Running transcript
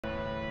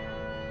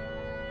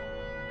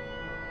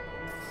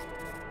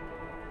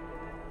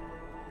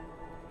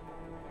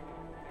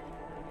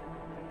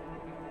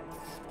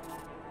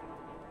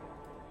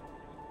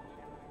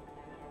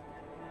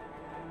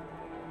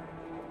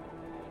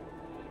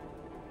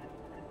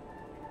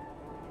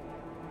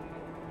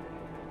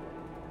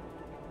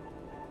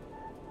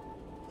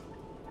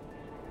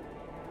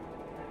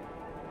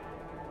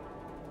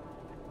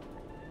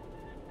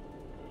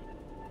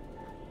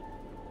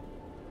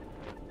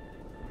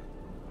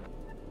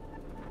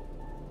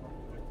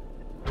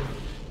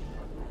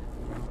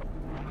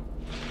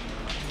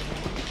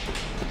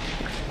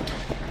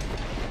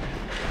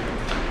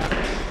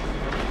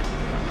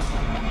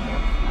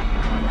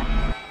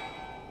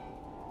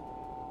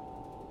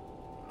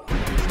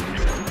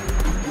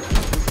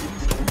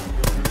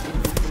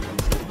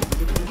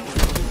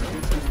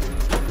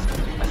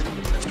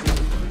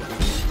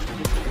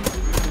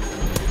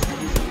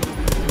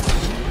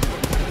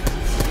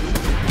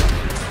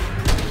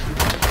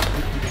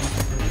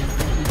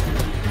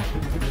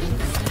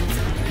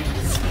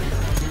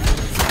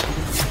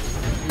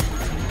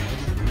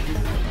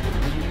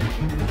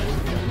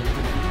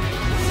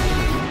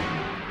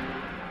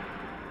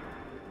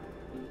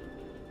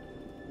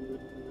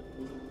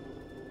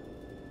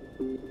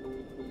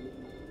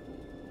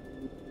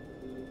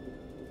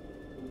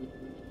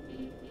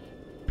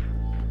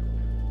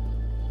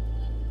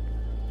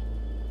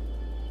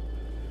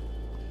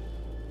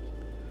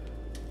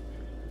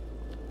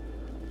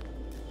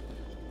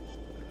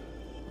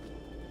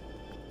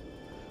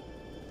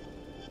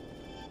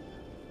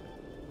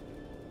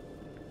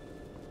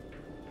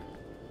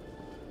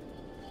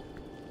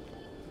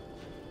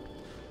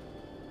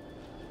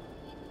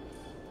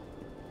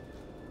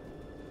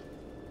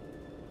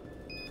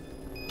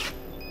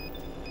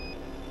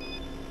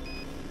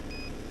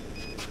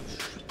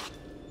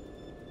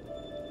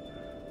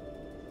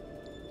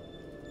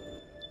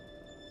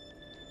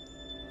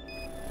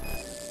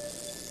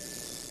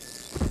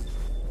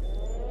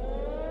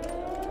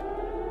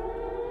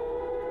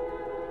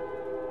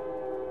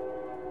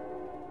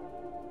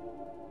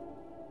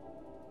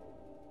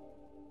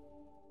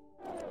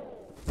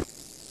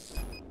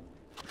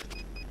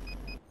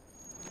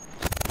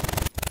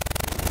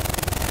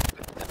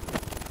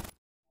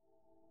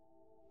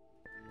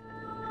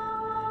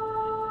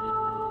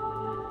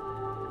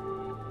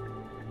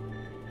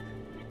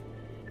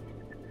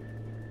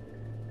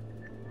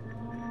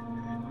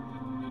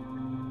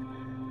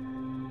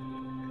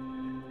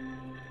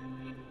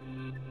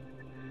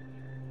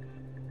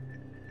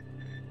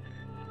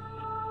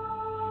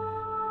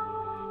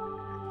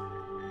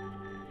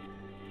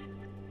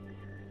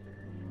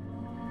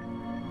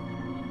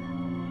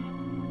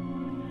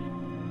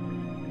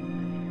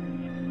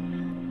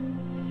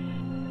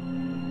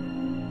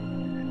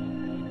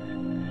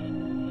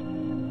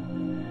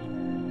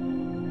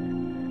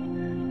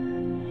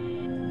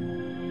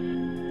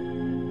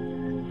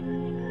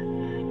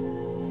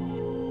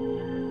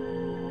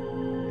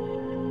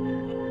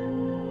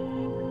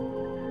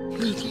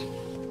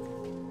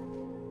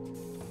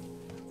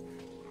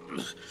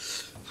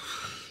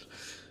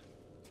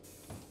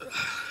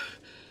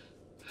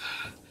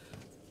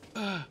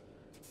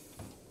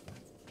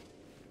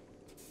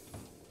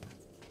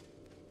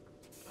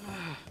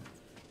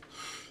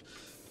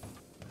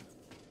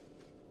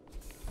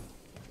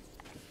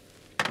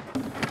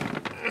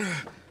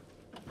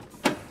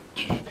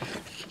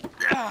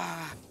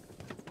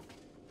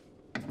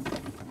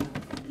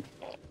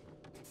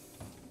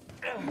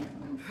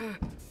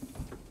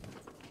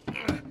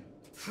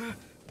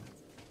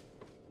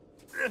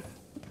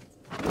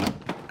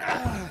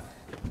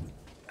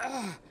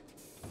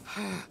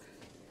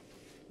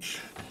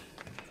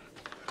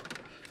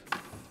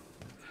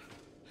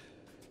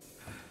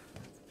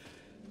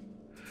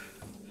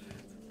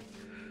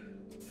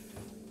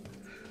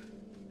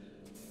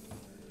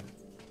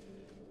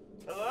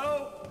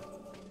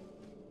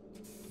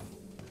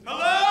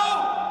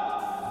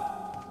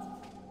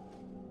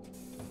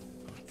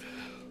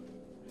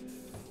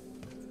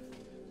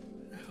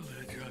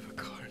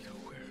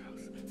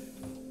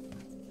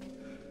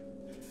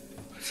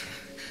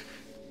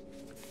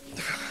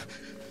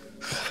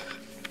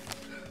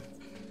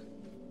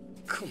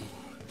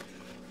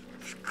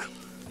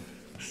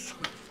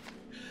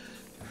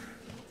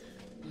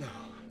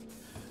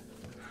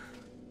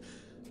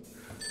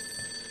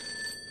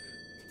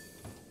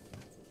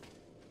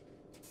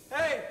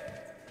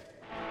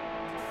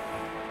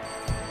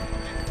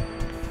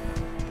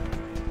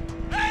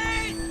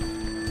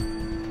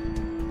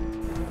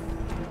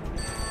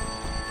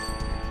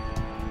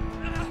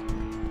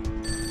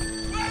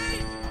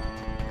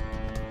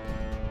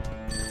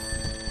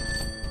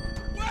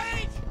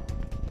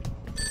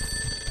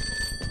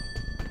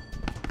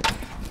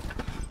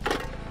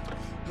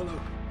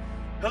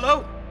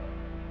Hello?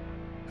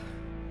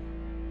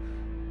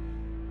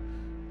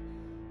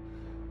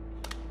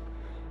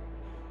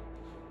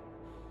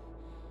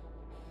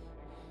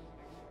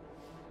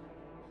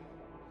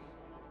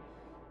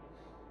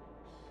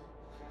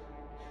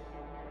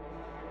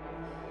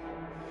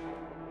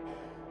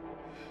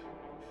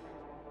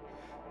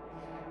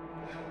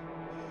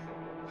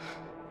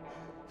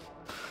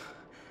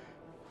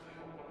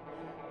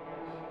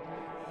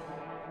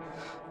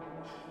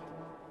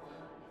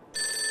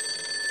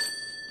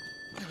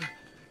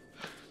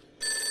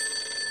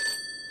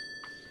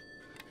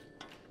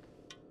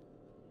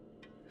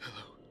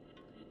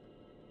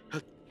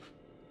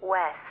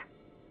 Wes,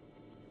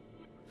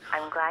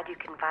 I'm glad you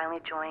can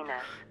finally join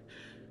us.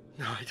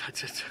 No,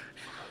 that's it.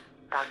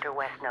 Dr.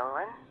 Wes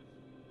Nolan?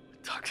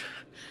 Doctor.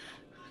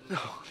 No,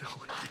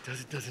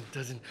 it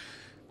doesn't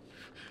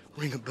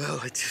ring a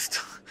bell.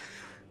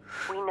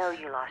 We know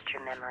you lost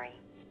your memory.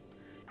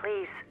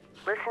 Please,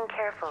 listen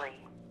carefully.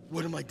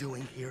 What am I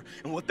doing here?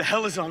 And what the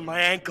hell is on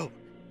my ankle?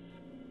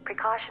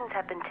 Precautions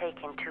have been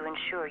taken to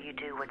ensure you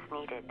do what's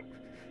needed.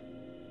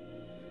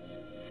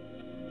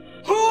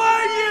 Who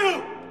are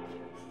you?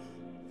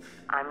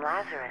 I'm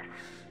Lazarus.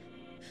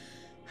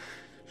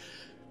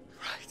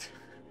 Right.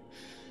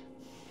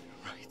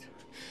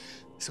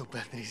 So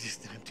Bethany's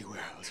just an empty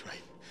warehouse,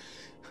 right?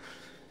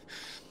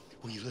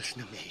 Will you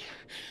listen to me,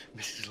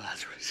 Mrs.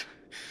 Lazarus?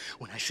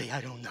 When I say I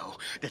don't know,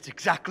 that's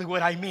exactly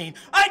what I mean.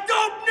 I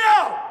don't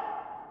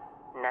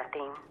know!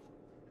 Nothing.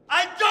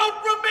 I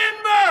don't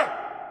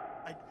remember!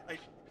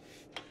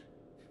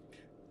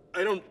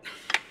 I don't...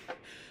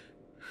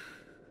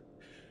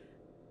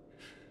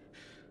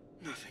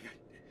 Nothing.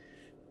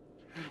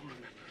 I don't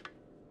remember.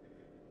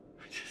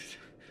 I just...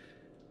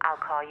 I'll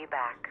call you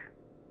back.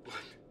 What?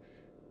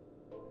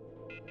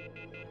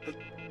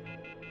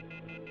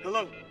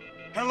 Hello?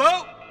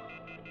 Hello?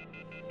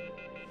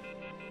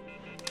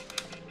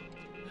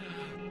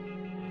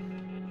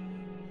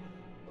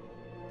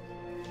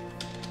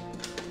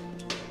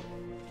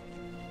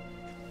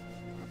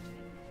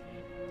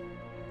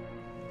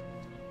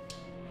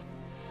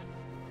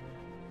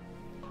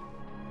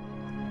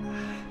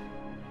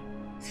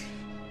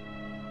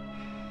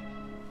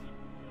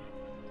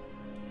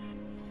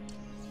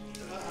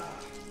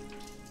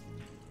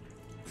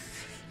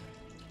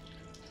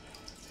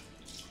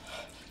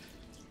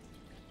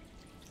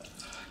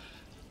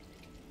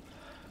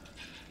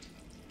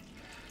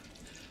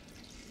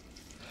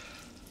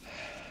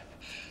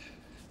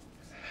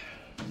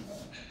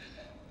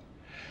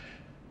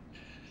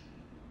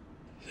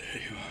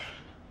 There you are.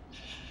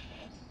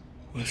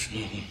 Wes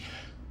Nolan.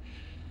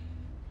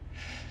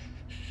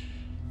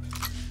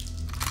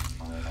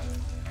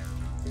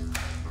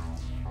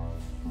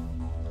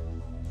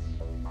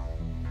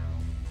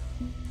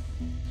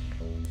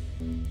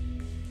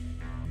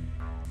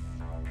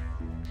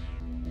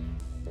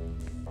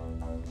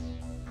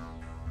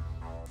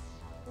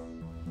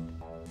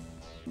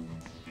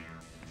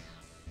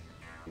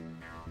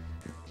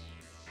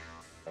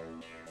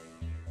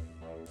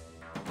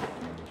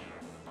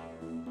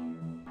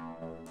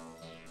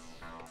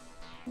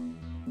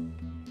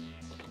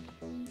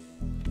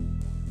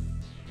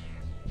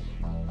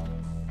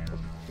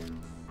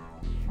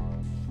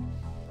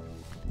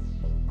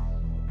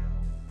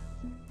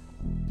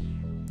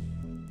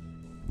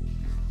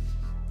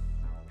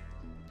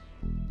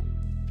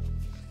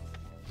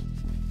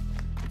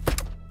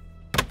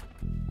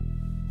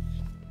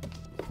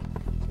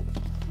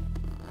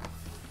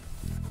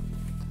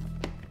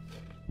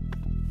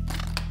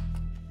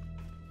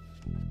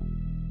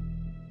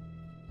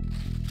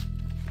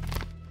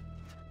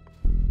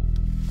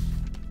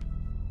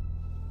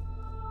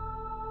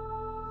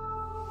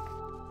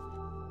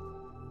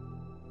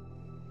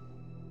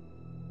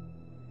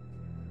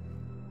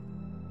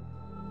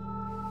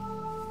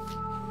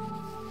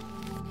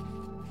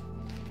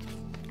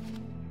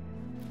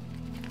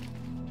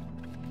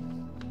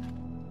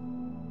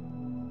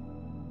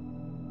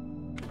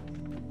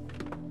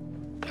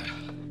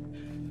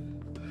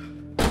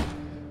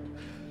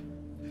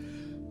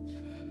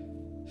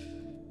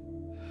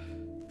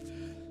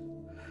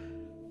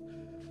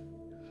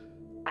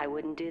 I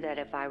wouldn't do that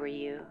if I were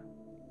you.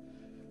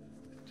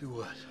 Do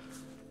what?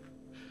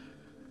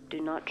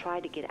 Do not try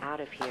to get out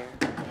of here.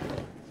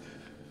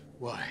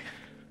 Why?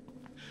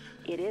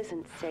 It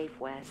isn't safe,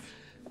 Wes.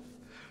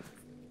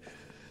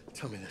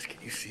 Tell me this,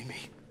 can you see me?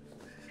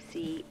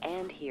 See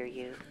and hear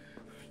you.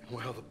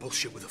 What all the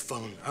bullshit with the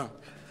phone, huh?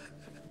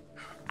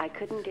 I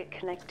couldn't get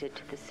connected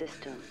to the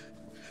system.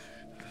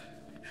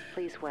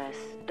 Please, Wes,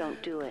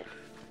 don't do it.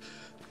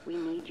 We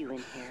need you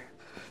in here.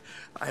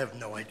 I have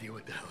no idea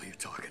what the hell you're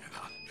talking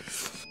about.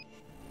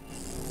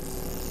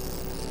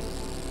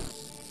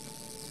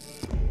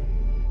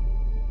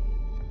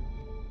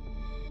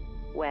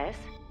 Wes?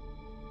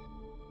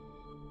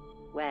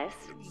 Wes?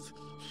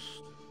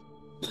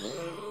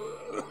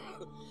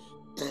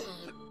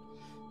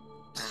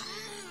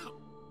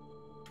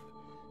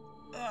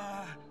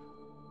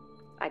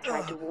 I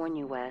tried to warn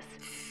you, Wes.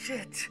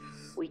 Shit.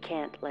 We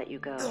can't let you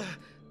go.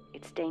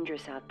 It's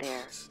dangerous out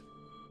there.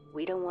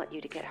 We don't want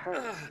you to get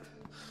hurt.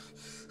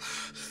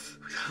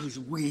 Who's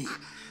we?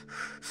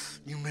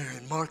 You, Mary,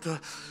 and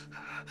Martha?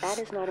 That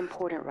is not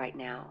important right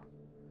now.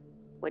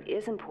 What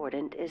is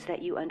important is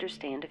that you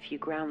understand a few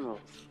ground rules.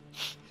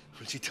 Why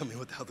don't you tell me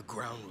what the hell the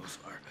ground rules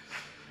are?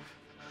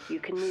 You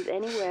can move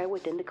anywhere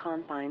within the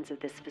confines of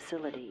this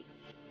facility,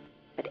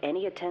 but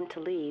any attempt to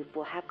leave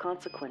will have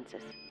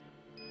consequences.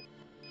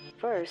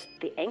 First,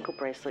 the ankle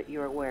bracelet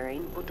you are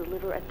wearing will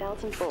deliver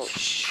 1,000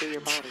 volts to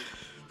your body.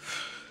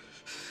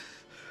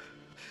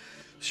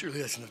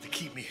 Surely that's enough to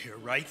keep me here,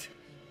 right?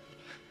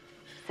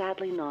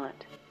 Sadly not.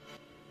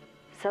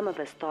 Some of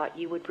us thought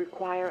you would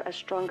require a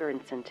stronger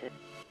incentive.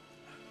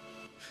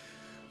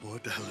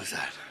 What the hell is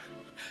that?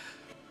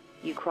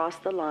 You cross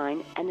the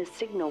line, and a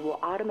signal will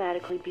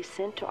automatically be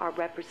sent to our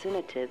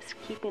representatives,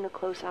 keeping a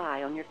close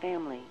eye on your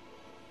family.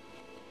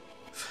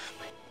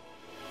 Family?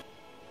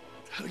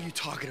 What the hell are you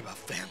talking about,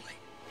 family?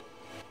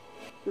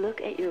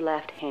 Look at your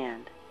left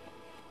hand.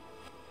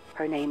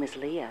 Her name is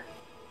Leah.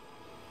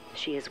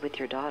 She is with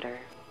your daughter.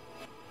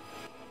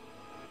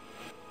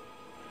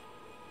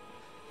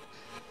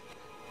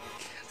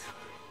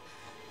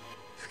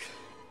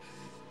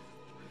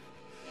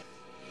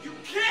 You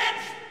can't!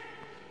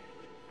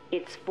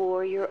 It's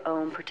for your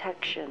own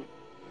protection.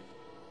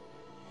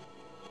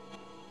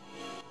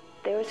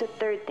 There is a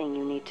third thing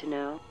you need to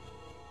know.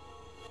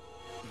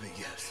 Let me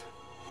guess.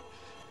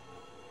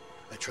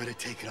 I try to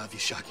take it off, you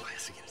shock my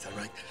ass again. Is that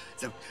right?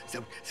 Is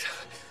that...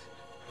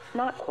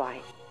 Not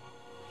quite.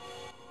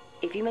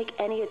 If you make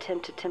any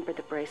attempt to temper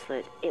the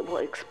bracelet, it will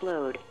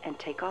explode and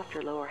take off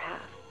your lower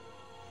half.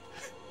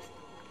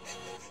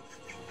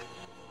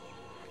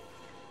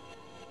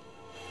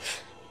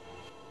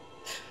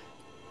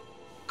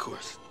 Of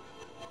course.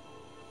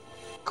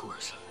 Of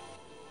course.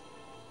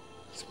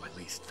 It's my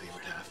least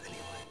favorite half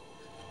anyway.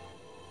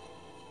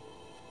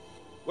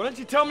 Why don't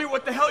you tell me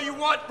what the hell you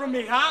want from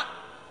me, huh?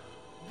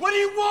 What do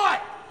you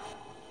want?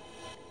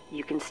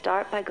 You can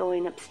start by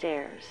going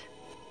upstairs.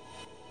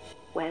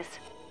 Wes,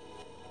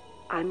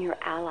 I'm your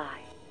ally,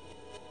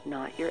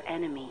 not your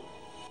enemy.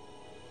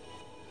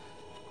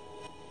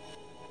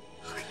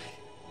 Okay.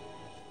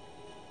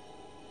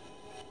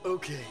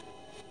 Okay.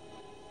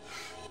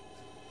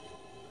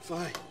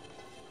 Fine.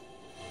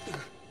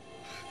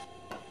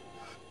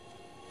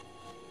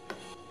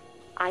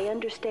 I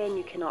understand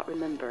you cannot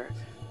remember,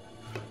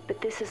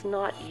 but this is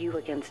not you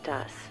against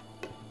us.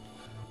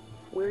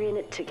 We're in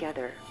it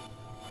together.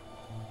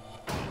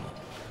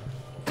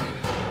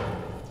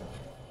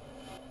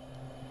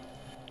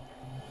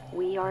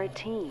 We are a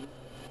team.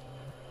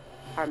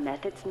 Our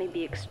methods may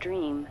be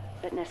extreme,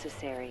 but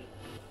necessary.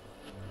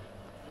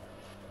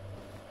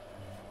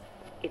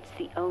 It's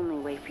the only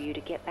way for you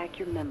to get back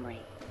your memory.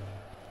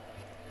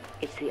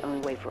 It's the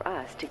only way for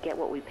us to get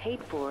what we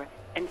paid for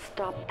and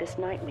stop this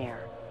nightmare.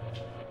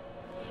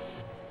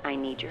 I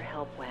need your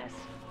help, Wes.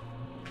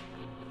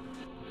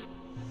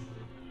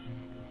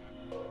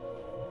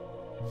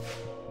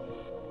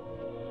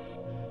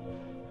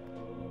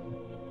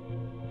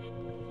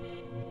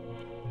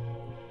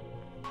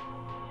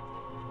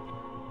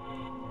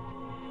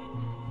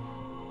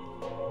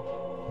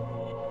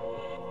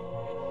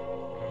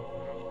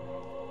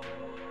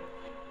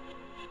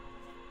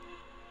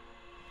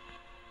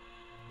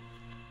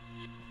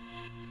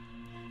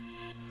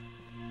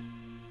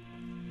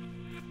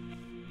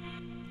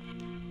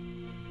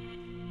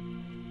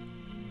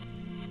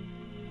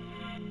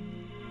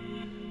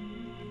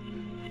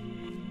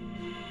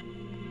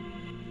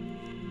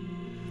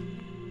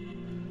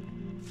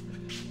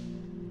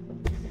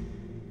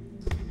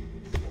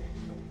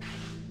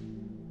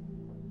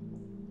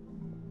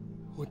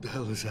 What the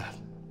hell is that?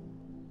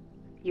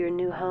 Your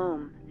new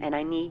home, and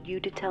I need you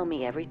to tell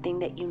me everything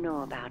that you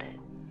know about it.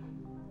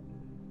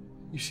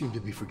 You seem to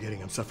be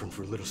forgetting I'm suffering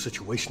for a little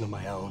situation of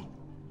my own.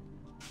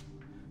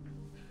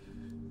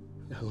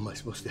 How am I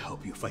supposed to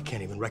help you if I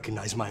can't even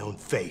recognize my own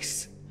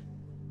face?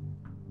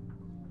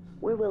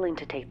 We're willing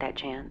to take that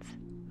chance.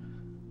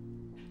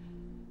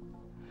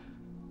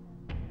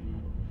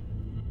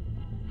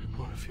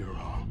 What if you're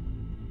wrong?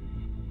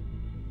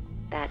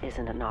 That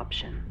isn't an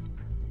option.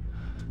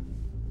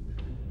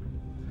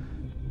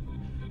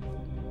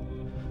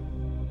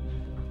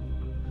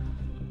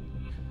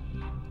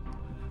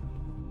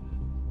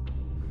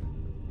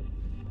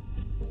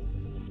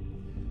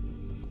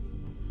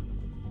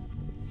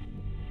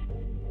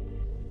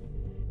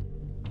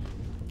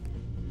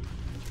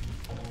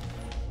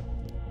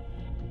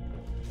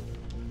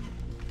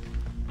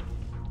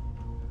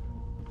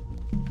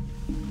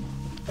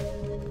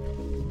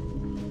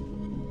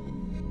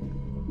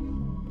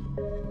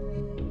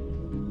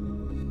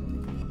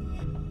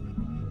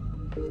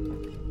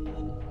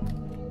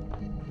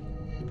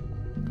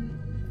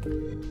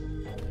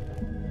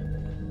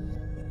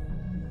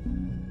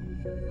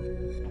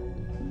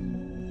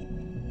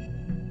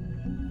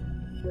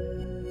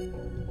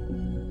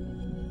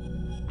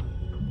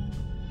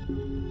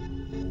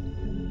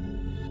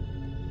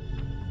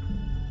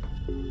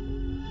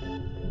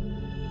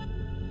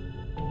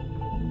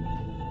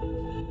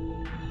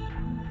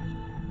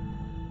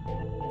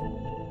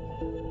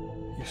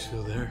 You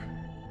still there?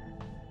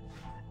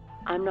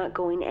 I'm not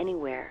going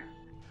anywhere.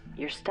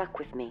 You're stuck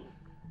with me.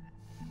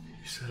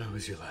 You said I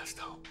was your last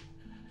hope.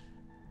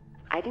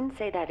 I didn't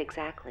say that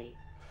exactly.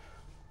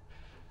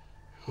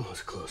 Well,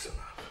 it's close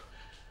enough.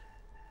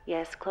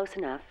 Yes, close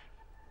enough.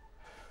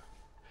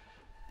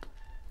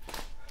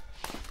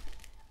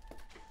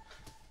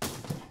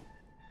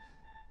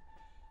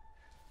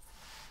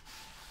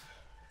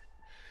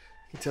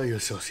 You tell your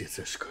associates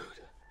they're screwed.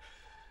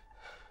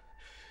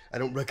 I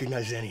don't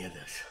recognize any of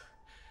this.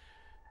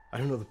 I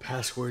don't know the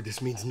password.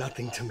 This means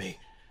nothing to me.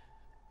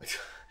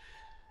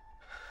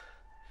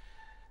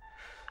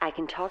 I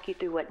can talk you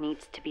through what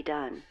needs to be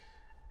done.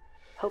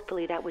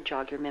 Hopefully that would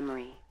jog your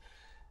memory.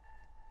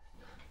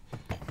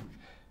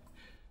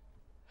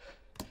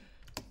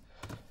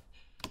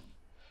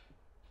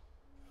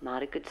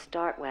 Not a good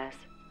start, Wes.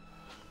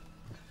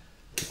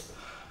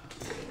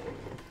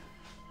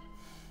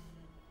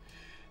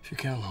 If you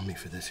count on me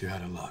for this, you're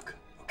out of luck.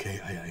 Okay?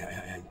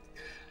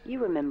 You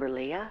remember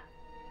Leah?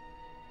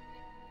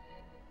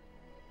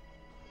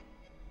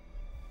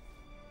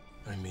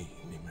 I mean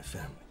my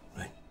family,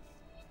 right?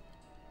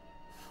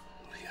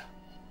 Leah.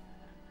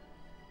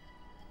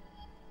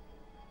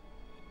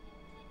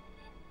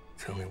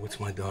 Tell me, what's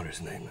my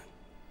daughter's name then?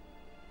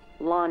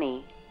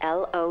 Lonnie.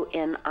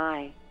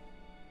 Loni.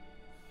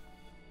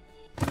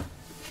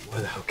 Why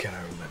the hell can't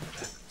I remember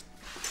that?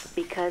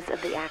 Because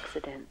of the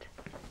accident.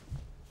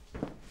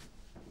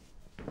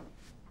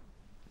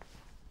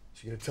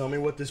 You gonna tell me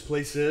what this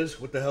place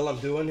is? What the hell I'm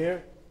doing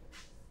here?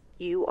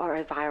 You are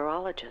a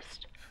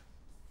virologist.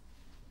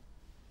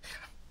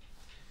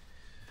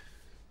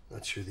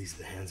 Not sure these are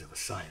the hands of a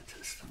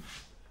scientist.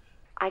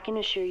 I can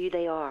assure you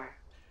they are.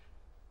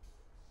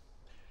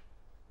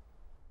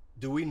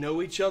 Do we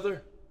know each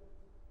other?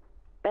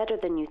 Better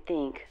than you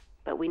think,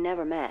 but we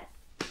never met.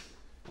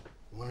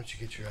 Why don't you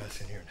get your ass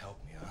in here and help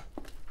me,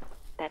 huh?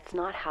 That's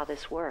not how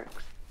this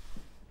works.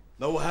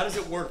 No, well, how does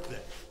it work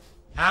then?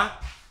 Huh?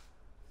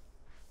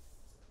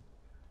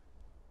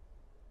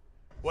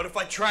 What if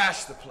I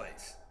trash the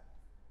place?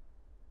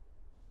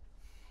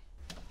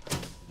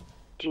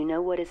 Do you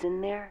know what is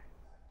in there?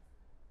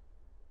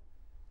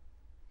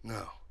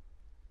 No.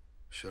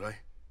 Should I?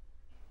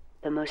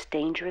 The most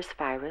dangerous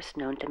virus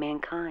known to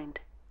mankind.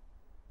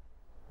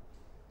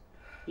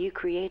 You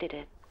created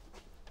it.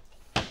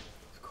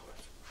 Of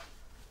course.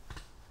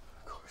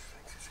 Of course,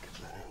 things just get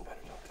better and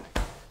better, don't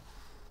they?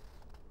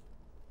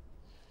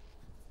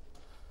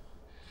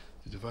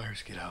 Did the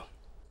virus get out?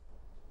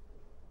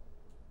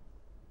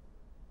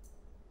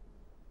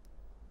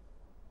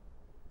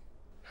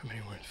 How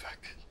many were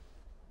infected?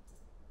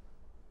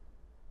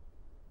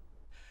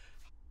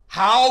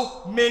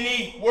 How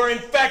many were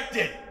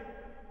infected?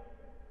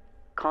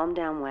 Calm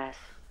down, Wes.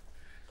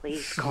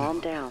 Please,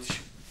 calm down.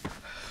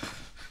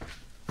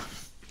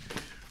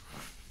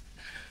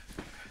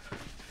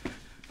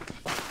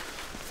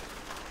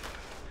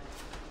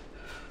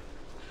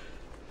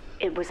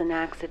 It was an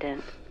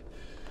accident.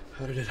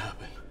 How did it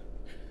happen?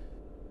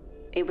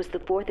 It was the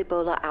fourth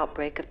Ebola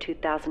outbreak of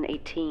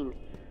 2018.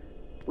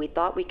 We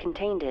thought we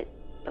contained it,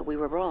 but we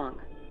were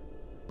wrong.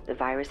 The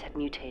virus had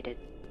mutated.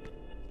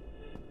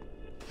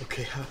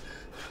 Okay,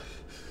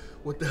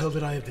 what the hell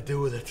did I have to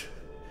do with it?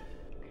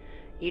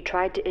 You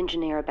tried to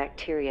engineer a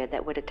bacteria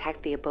that would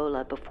attack the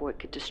Ebola before it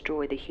could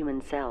destroy the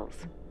human cells.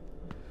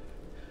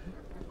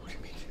 What do you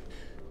mean?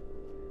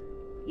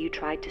 You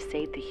tried to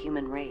save the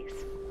human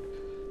race.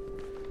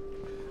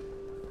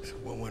 So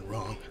what went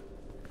wrong?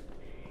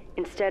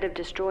 Instead of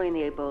destroying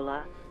the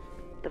Ebola,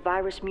 the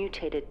virus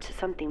mutated to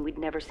something we'd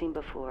never seen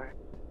before.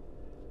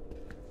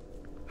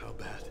 How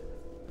bad?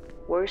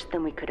 Worse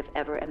than we could have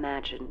ever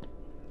imagined.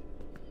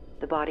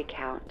 The body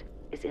count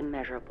is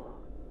immeasurable.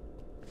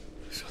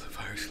 So the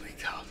virus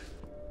leaked out.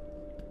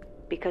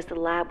 Because the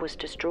lab was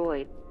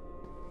destroyed.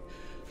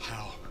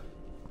 How?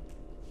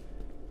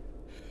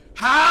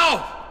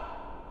 How?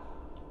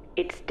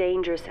 It's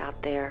dangerous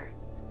out there.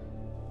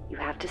 You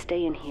have to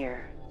stay in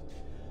here.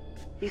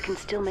 You can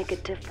still make a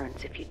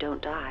difference if you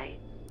don't die.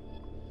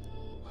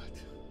 What?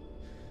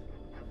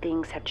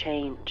 Things have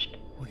changed.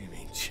 What do you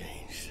mean,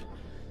 changed?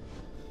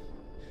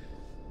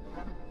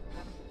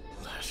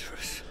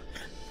 Lazarus.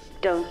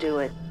 Don't do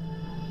it.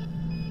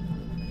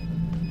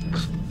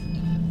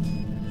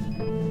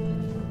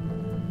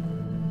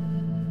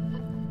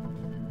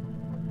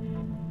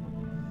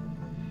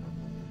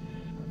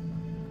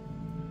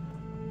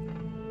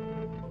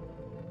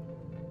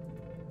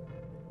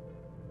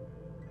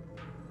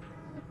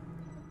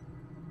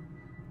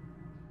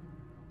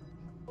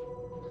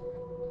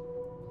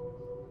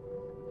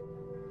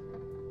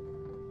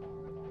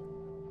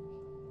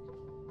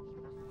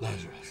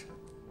 Lazarus.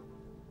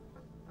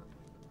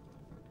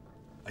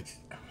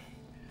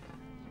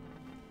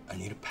 I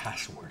need a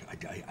password. I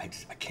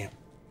can't.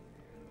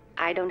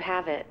 I don't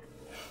have it.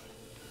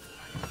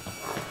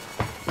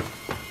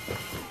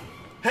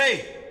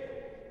 Hey!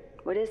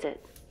 What is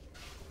it?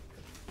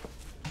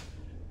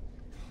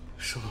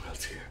 Someone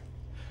else here.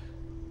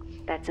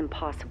 That's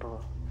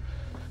impossible.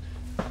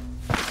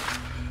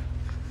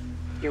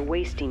 You're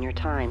wasting your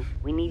time.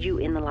 We need you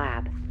in the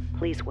lab.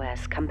 Please,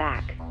 Wes, come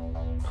back.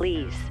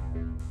 Please.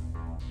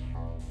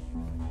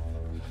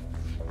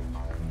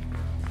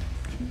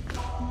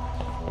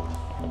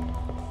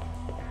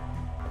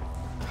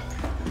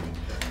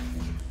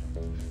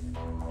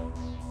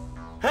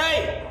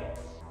 Hey!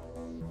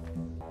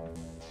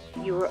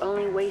 You were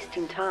only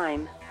wasting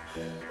time.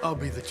 I'll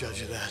be the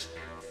judge of that.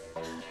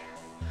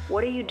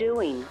 What are you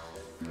doing?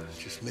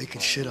 Just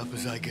making shit up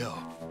as I go.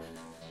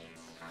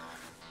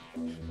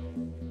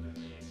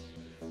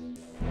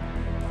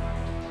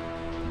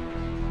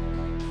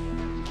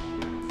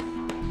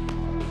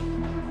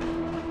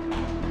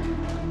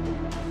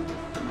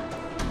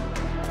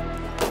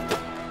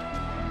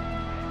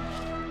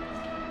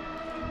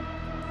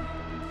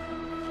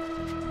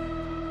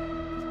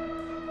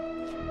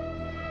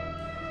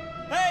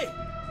 Hey!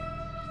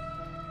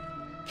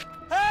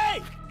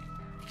 Hey!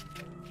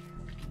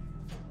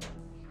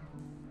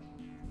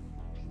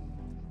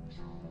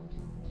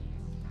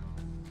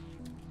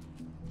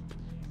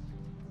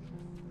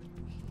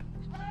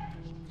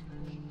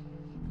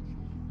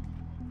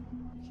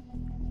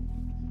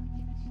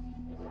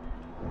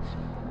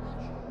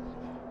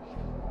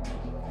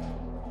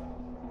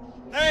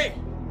 Hey!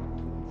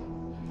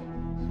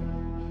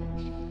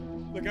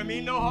 Look, I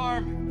mean no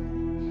harm.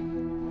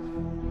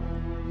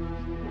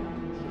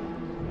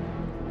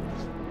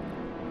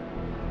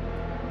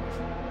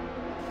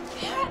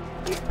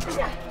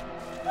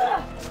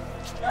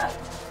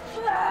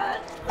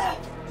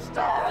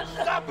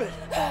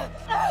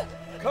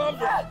 happened? Calm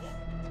down.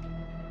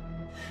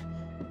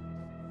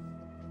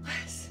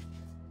 Wes.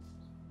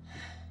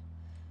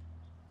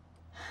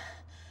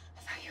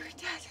 I thought you were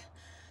dead.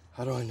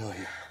 How do I know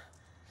you?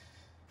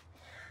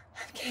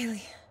 I'm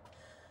Kaylee.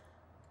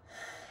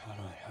 How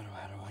do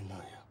I know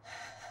you?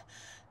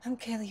 I'm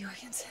Kaylee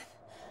Jorgensen.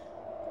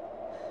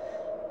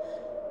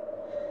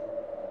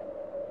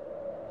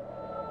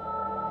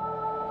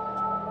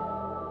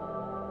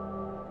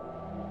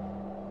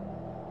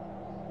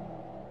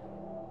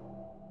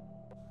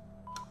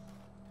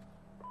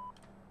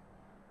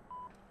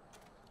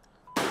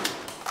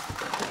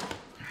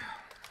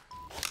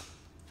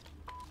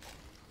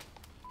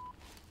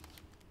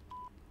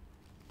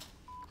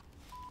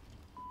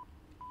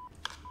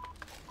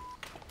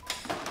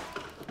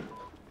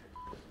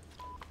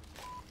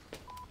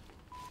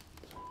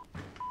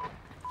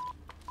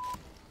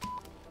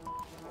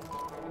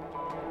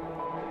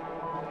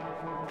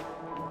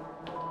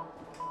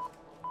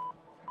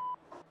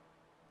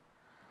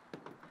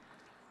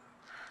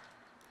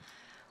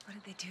 What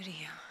did they do to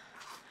you?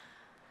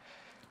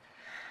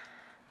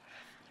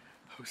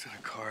 I was in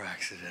a car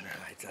accident.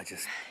 I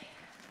just.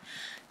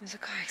 It was a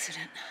car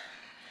accident.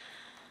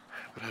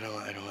 But I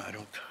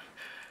don't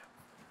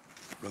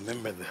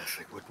remember this.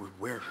 Like,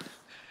 where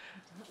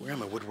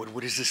am I?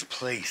 What is this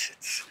place?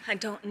 It's. I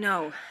don't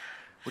know.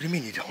 What do you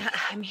mean you don't?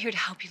 I'm here to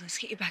help you. Let's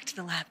get you back to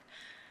the lab.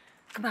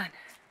 Come on.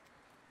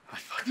 I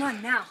thought Come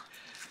on now.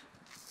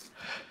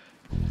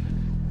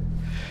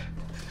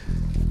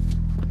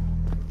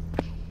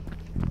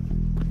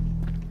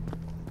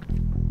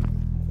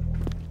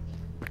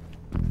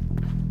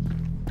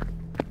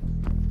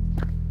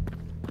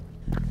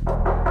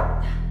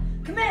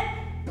 Come in!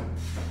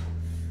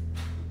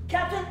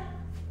 Captain!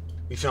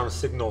 We found a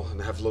signal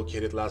and have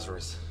located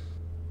Lazarus.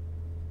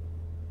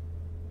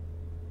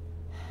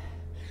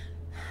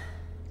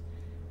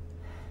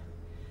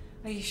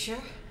 Are you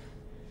sure?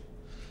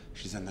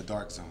 She's in the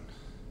dark zone.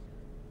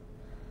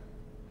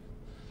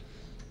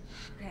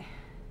 Okay.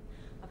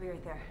 I'll be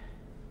right there.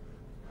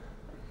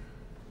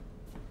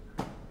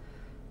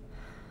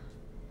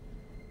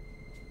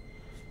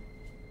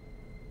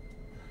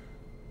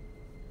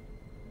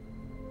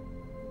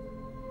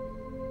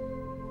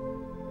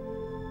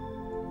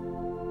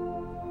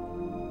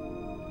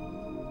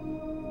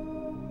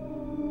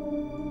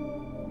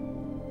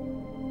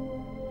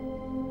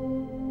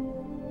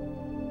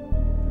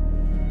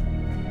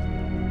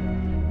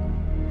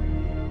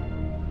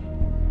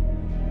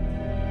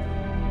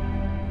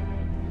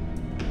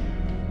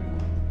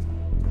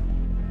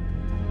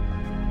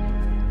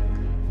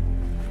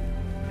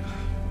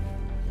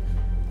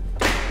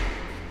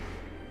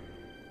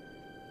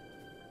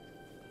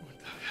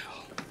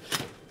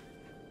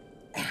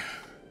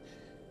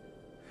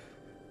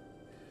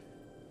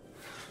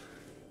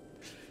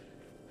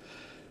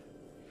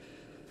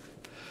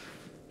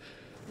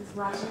 Is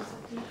Lazarus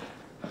with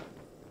you?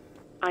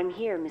 I'm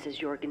here, Mrs.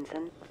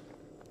 Jorgensen.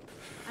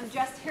 I'm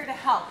just here to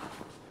help.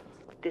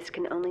 This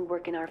can only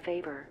work in our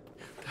favor.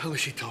 What the hell is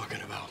she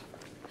talking about?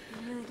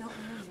 You really don't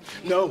remember.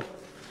 No,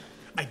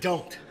 I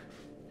don't.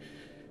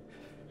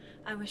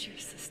 I was your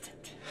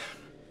assistant.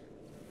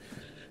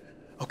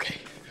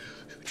 Okay.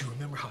 Do you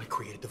remember how I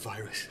created the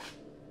virus?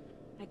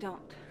 I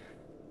don't.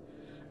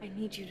 I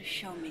need you to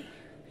show me.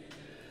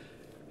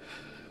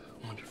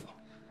 Wonderful.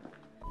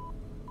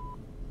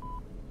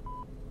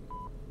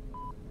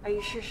 Are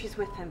you sure she's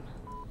with him?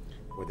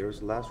 Where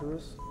there's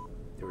Lazarus,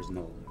 there is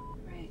no one.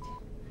 Right.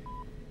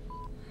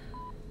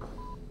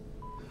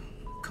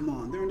 Come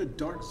on, they're in the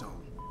dark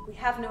zone. We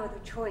have no other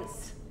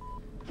choice.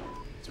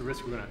 It's a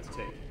risk we're gonna have to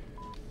take.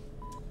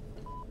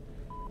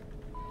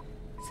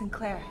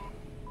 Sinclair.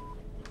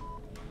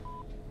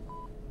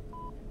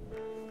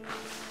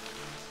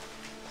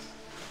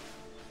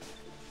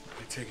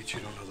 I take it you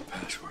don't know the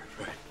password,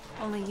 right?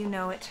 Only you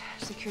know it.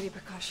 Security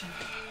precaution.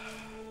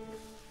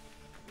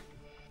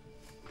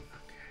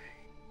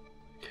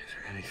 Is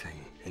there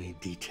anything, any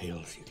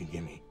details you can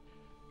give me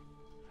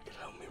that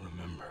can help me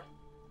remember?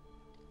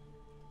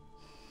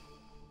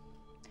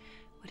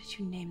 What did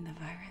you name the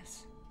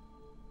virus?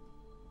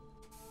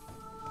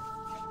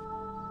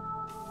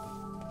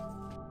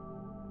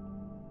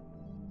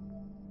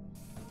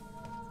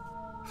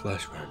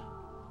 Flashburn.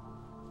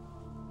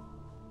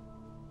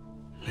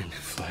 Named it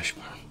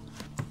Flashburn.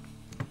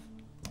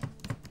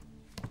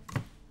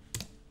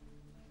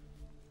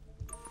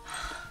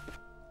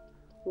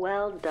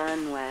 Well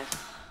done, Wes.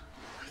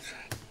 That's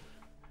it.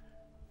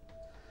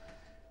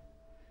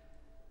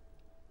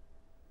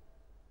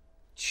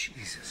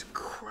 Jesus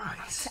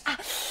Christ.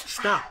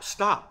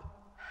 Stop.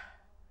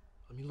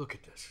 Let me look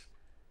at this.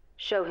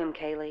 Show him,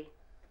 Kaylee.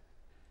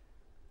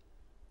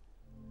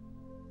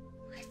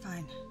 Okay,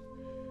 fine.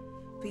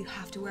 But you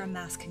have to wear a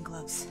mask and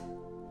gloves.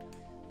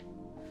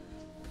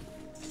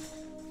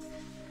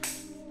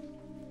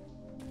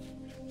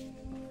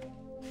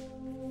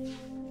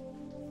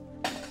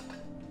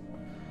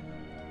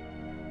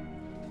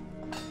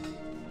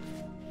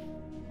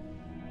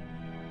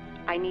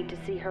 I need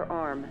to see her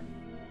arm.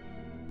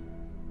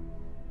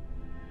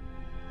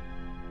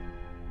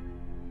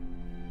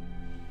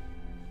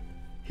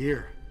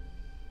 Here.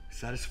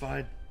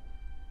 Satisfied?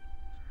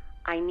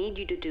 I need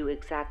you to do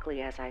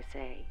exactly as I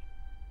say.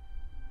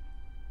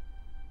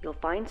 You'll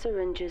find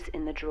syringes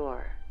in the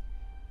drawer.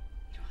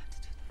 You don't have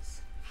to do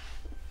this.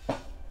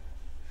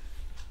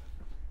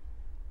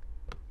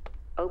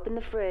 Open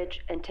the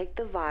fridge and take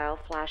the vial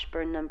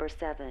Flashburn number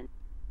 7.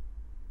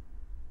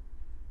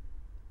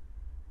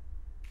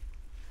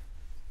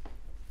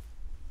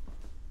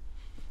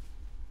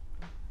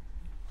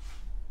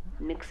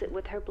 Mix it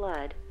with her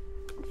blood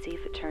and see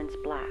if it turns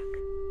black.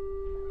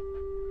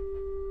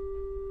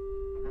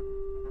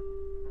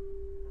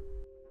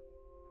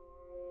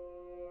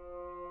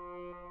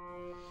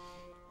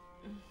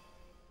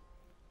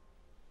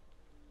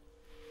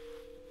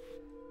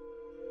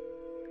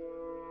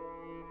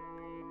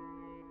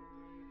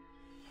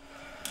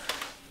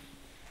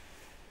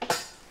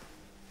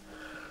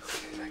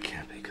 That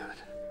can't be good.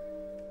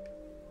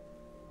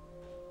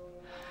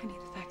 I need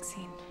a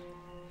vaccine.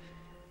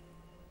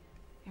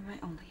 You're my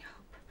only hope.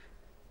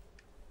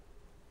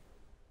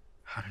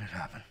 How did it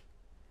happen?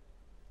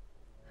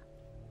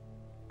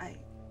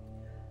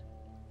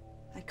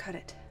 I cut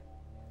it.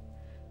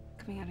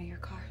 Coming out of your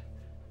car.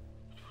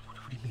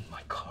 What do you mean,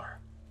 my car?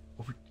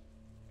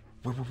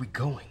 Where were we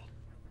going?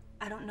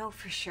 I don't know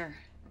for sure.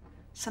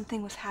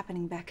 Something was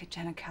happening back at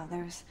Jenical.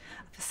 There was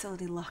a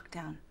facility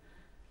lockdown.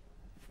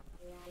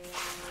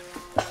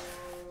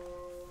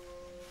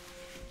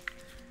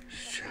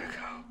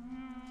 Jenical.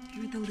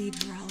 You were the lead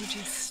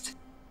virologist.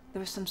 There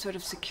was some sort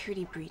of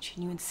security breach,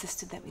 and you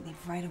insisted that we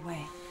leave right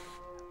away.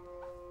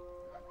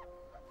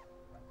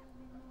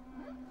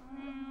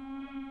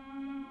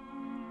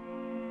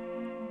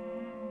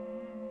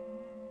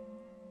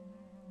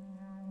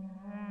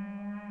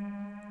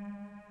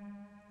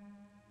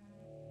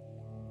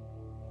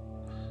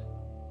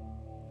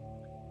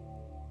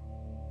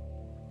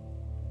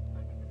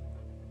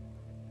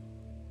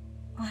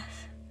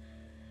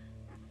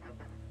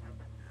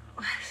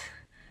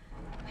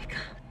 Wake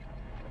up.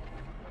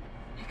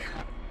 Wake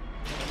up.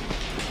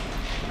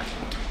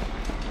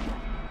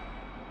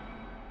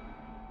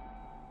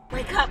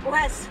 Wake up,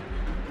 Wes!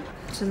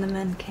 So the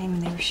men came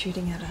and they were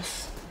shooting at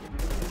us.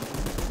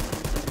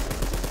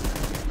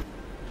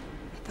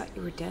 I thought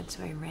you were dead,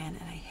 so I ran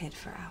and I hid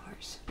for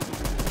hours.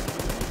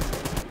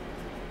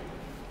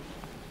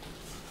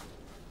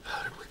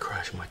 How did we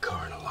crash my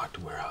car in a locked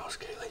warehouse,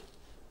 Kaylee?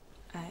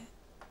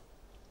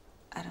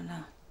 I don't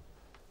know.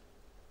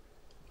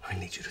 I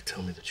need you to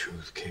tell me the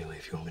truth, Kaylee,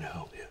 if you want me to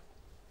help you.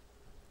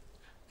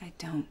 I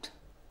don't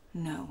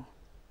know.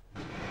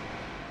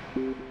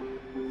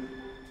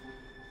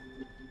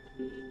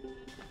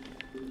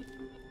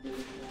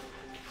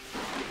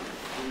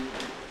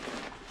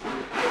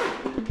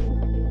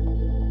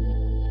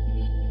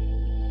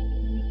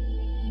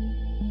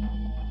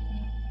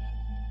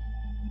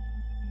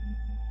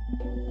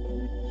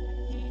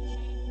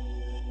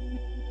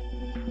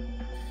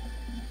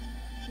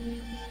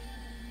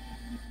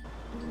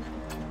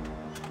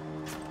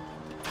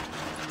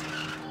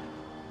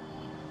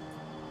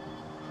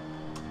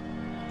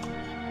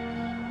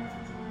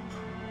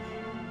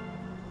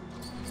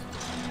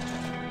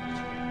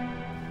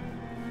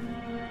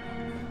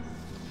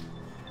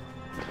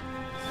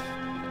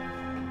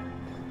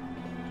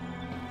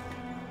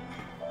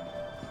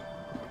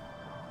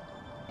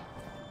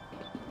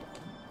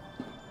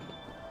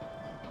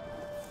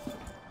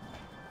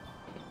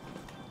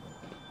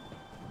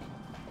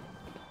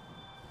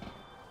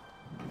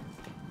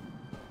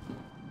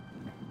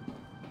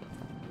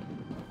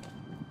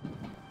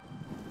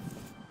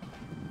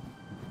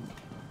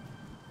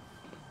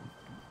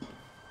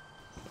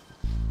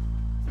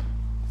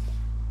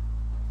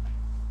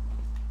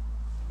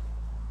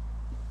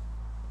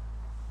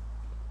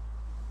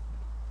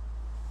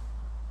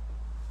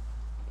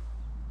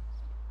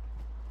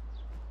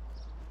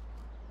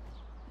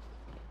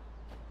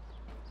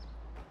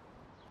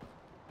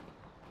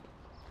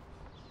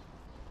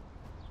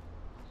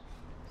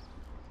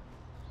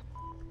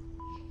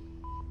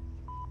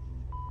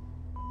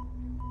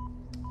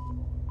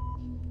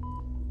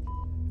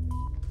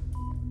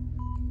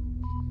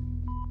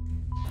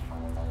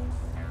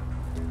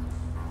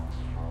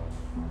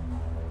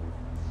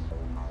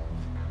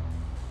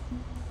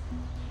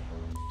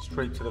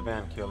 Straight to the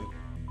van, Kelly.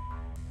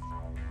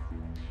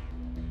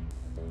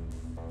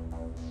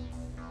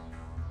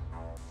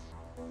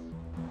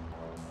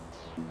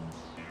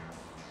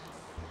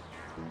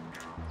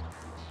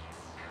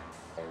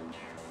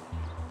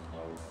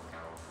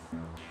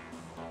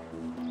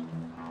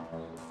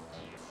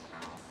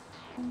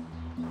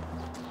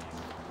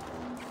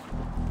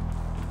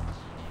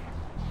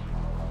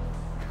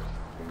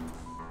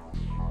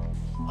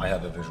 I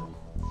have a visual.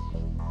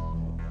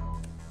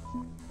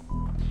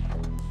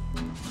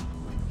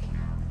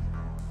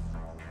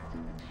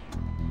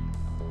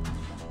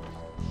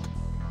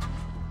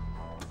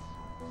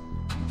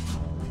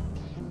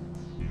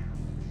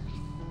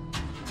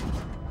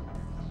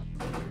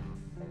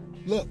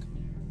 Look,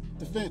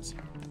 the fence.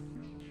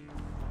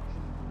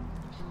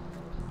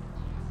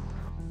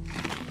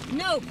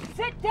 No!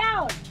 Sit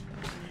down!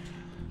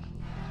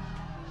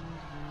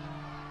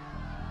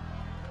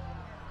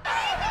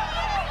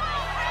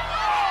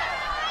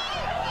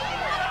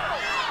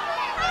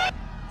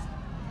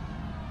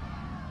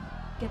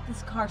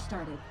 car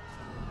started.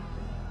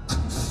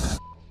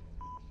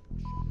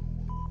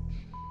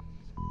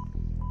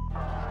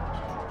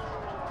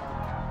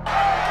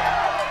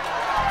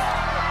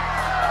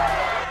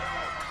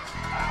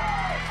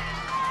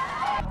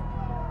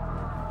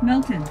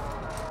 Milton.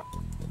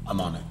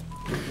 I'm on it.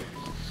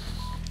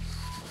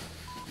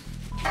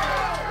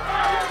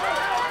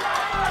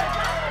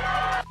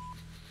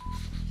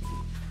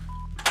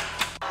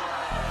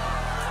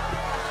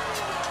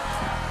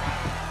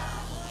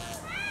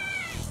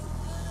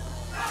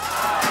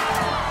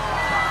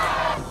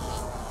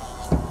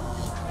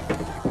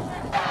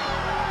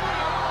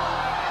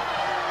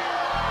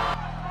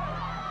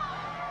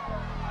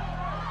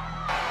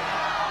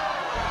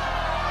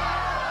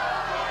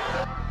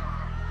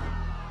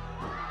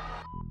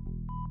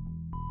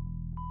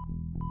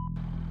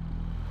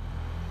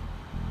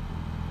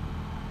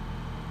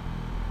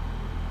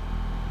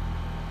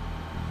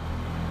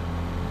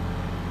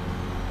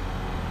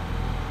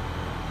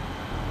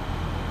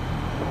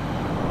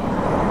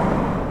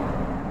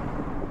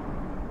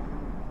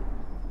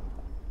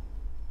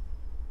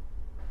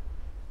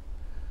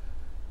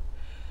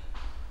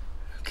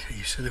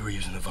 You said they were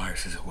using the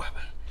virus as a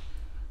weapon.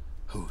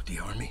 Who, the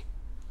army?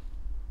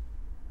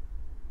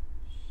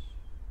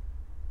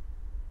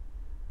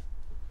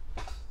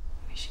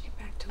 We should get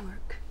back to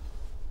work.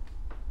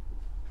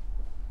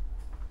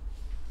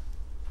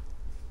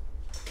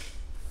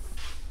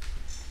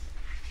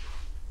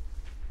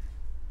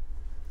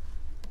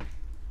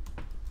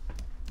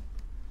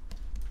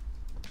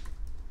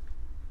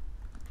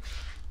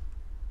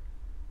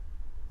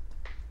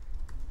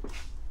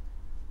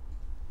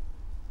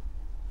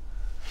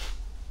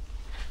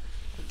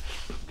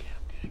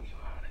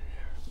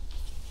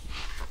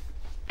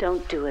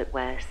 Don't do it,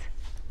 Wes.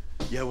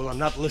 Yeah, well, I'm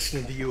not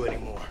listening to you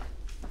anymore.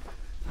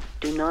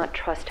 Do not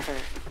trust her.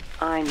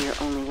 I'm your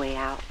only way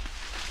out.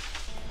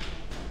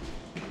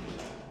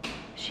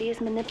 She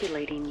is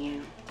manipulating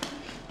you.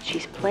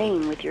 She's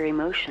playing with your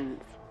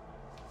emotions.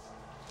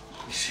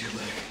 You see your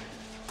leg.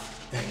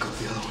 Ankle,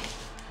 the other one.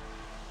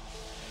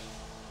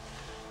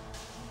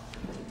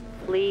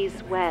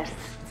 Please, Wes,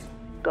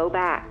 go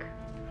back.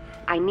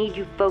 I need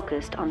you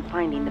focused on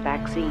finding the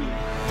vaccine.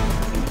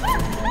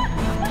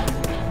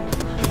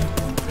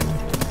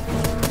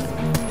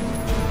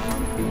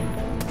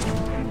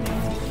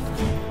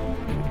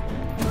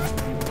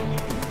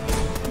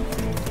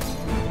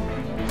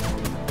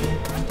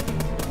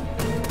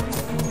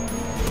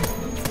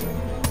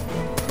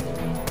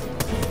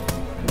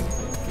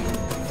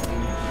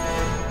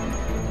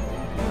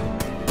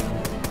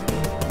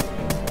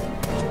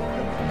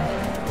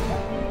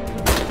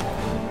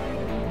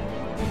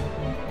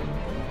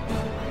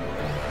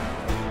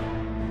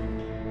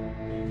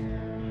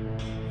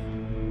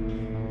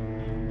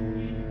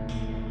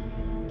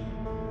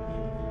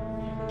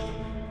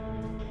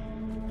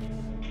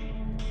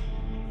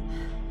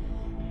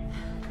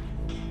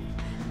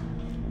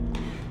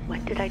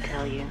 What did I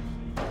tell you?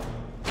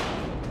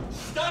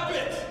 Stop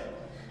it!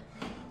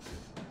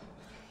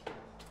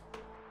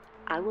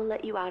 I will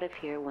let you out of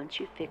here once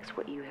you fix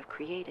what you have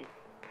created.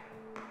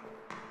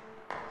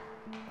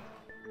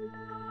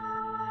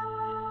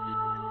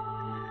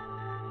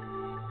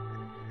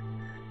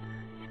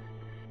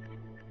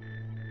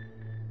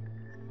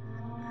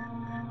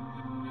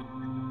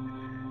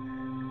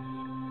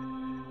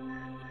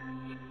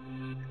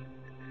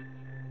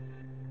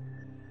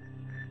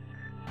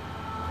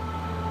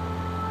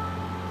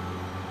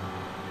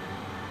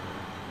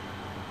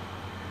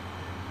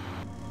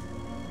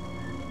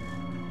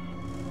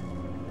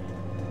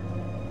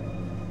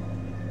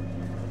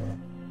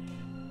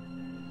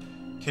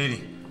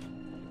 Katie.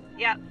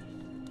 Yep.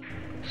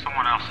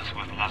 Someone else is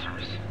with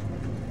Lazarus.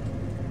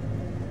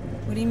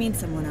 What do you mean,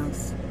 someone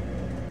else?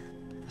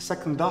 A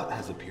second dot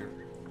has appeared.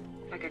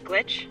 Like a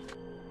glitch?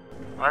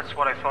 Well, that's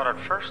what I thought at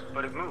first,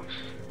 but it moves.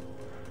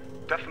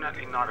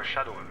 Definitely not a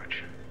shadow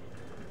image.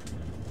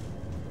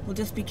 We'll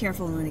just be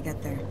careful when we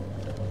get there.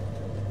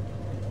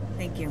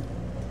 Thank you.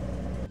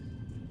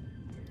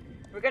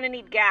 We're gonna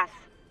need gas.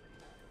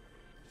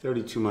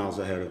 32 miles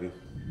ahead of you.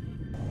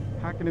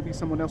 How can it be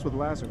someone else with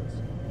Lazarus?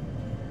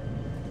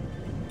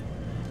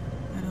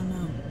 I don't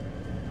know.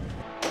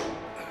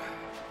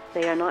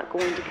 They are not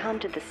going to come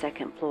to the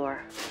second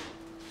floor.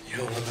 You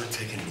know, I'm not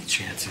taking any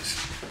chances.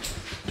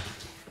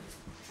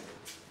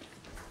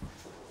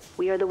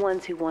 We are the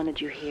ones who wanted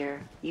you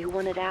here. You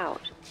wanted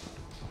out.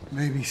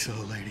 Maybe so,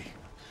 lady.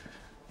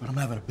 But I'm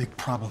having a big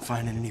problem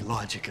finding any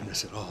logic in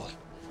this at all.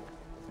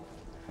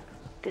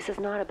 This is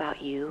not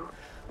about you,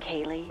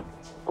 Kaylee,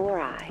 or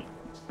I.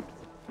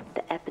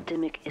 The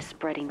epidemic is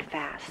spreading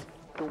fast.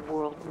 The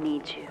world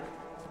needs you.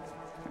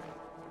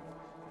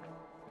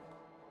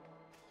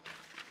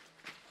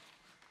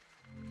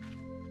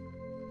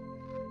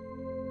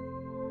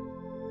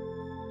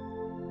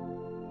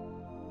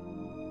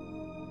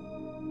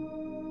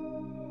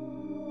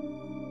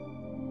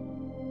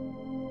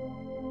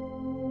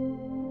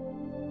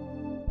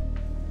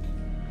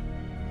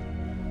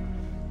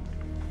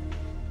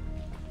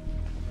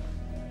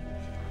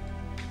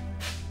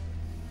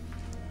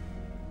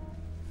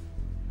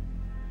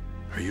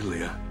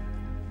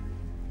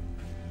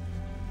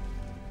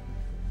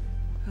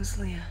 Who's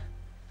Leah?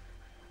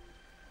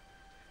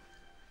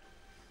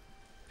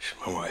 She's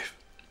my wife.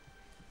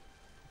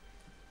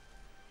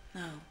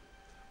 No.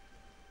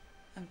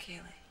 I'm Kaylee.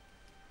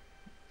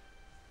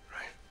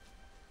 Right.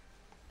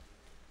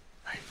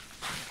 Right.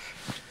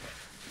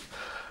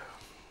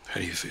 How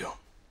do you feel?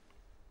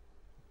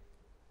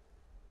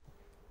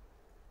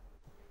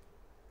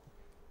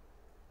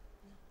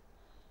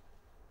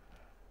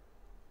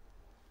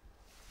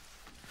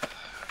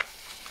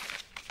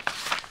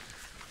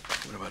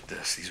 What about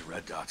this? These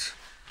red dots.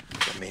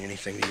 Does that mean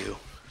anything to you?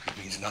 It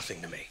means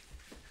nothing to me.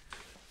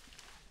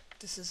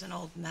 This is an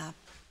old map.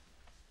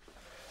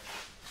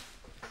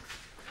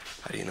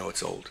 How do you know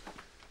it's old?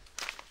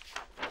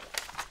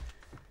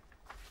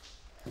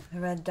 The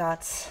red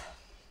dots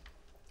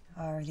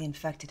are the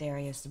infected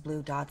areas. The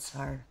blue dots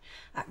are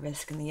at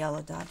risk, and the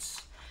yellow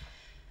dots,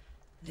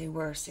 they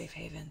were safe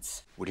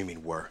havens. What do you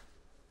mean, were?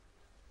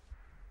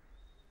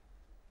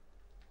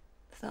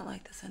 It's not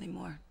like this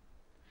anymore.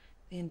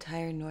 The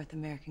entire North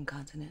American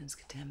continent is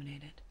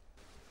contaminated.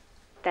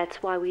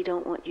 That's why we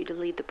don't want you to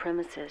leave the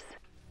premises.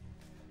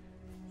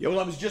 Yo,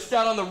 I was just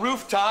out on the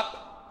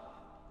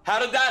rooftop. How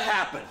did that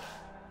happen?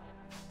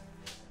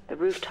 The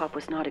rooftop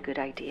was not a good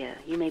idea.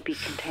 You may be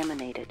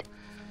contaminated.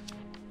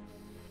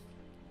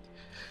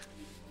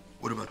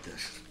 What about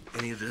this?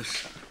 Any of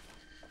this?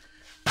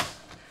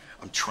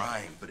 I'm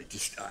trying, but it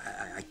just,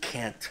 I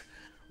can't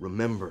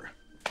remember.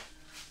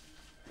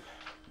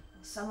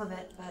 Some of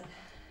it, but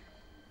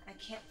I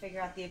can't figure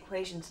out the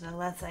equations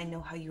unless I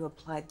know how you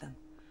applied them.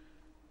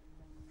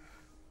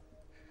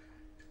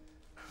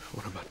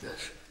 What about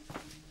this?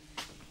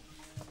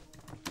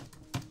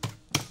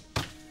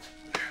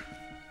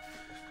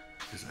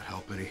 Does that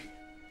help any?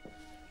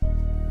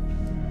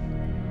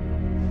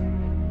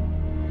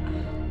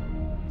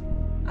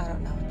 I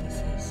don't know what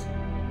this is.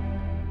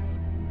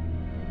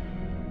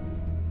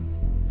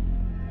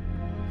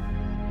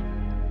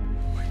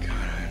 Oh my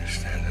God, I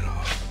understand it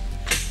all.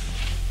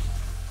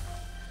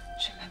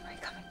 Is your memory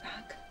coming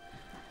back?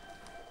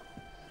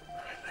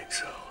 I think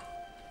so.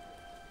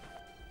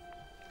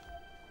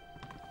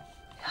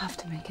 You have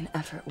to make an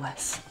effort,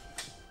 Wes.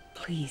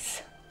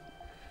 Please.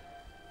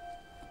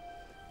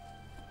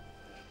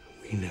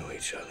 We knew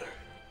each other.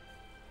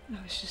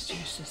 I was just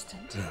your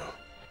assistant. No.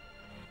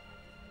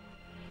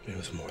 It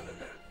was more than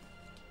that.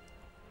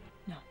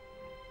 No.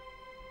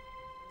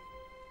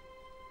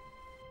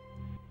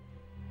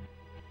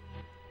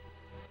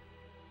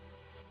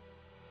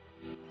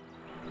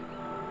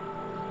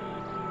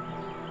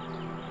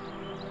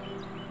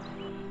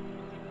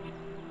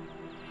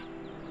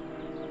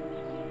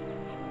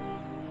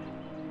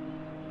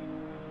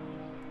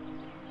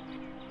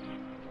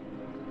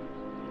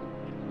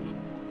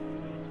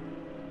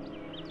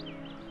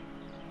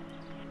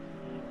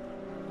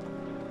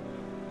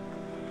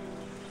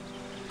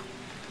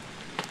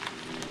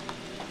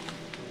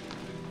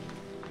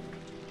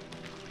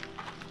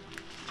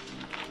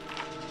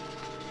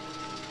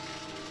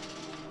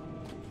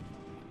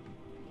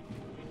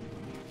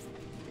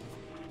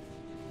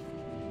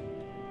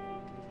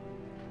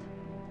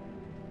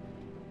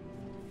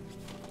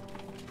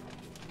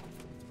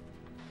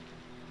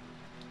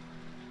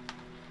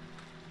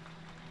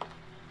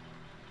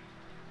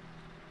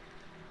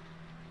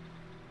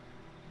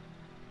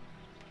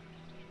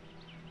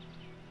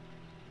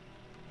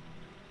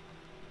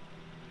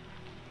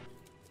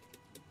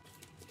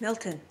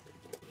 Milton.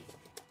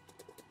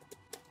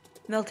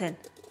 Milton.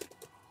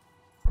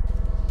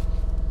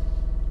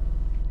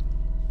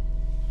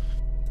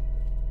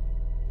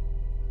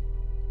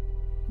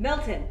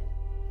 Milton.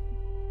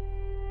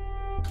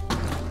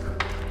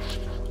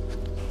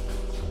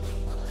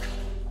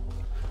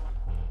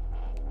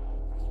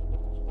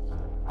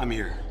 I'm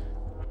here.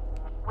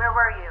 Where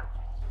were you?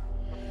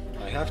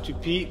 I have to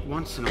pee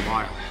once in a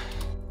while.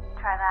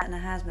 Try that. In a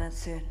hazmat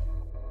suit.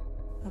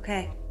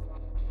 Okay.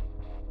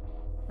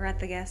 We're at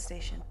the gas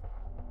station.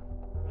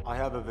 I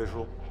have a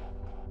visual.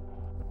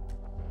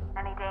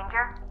 Any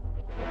danger?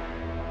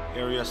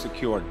 Area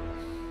secured.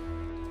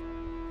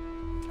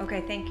 Okay,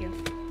 thank you.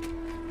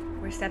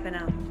 We're stepping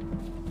out.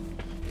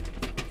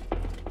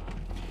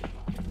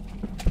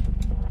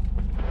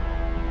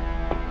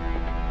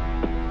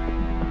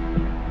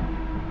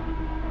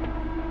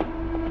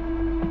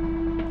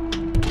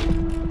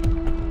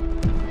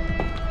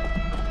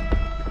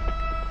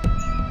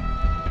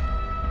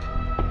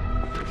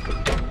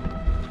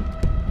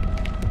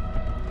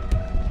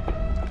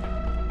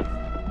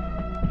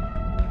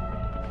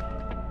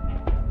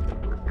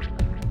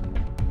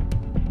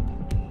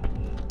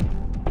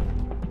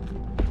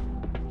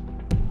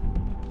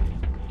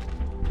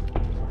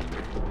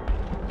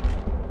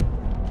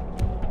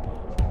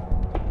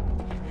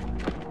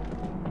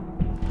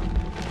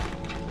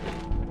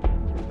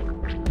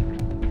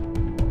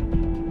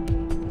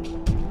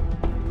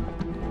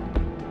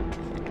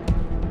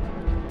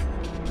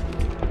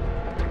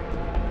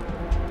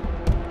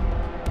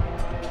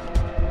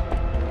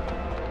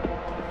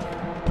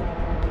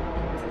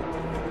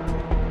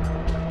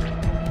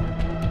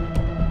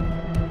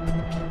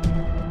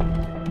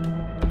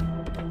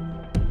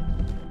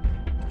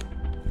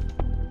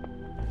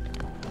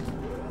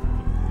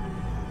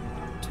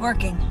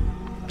 working.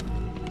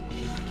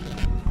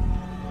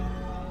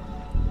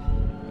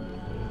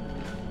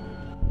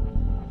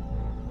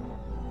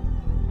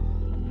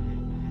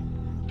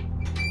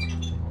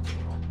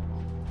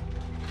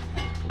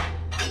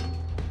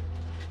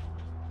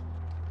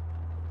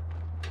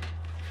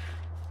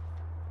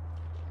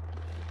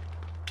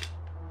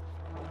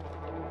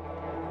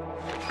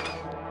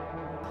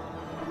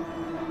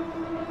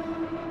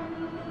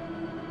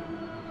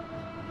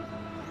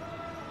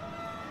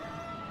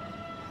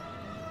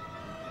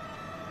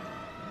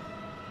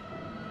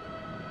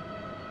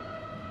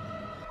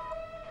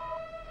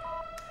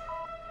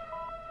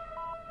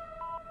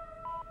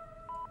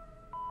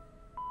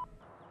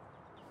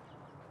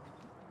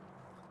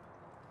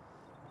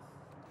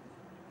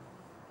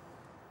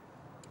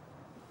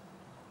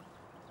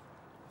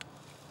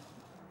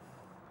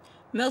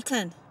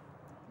 Milton.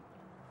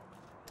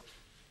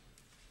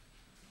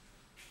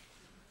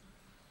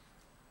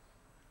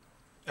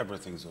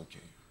 Everything's okay.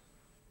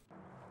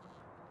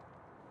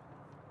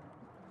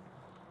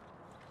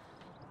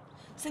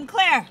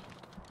 Sinclair!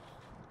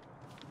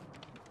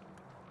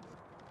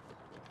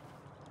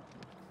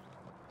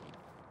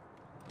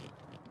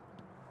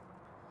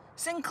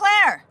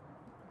 Sinclair!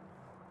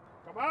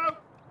 Come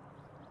out!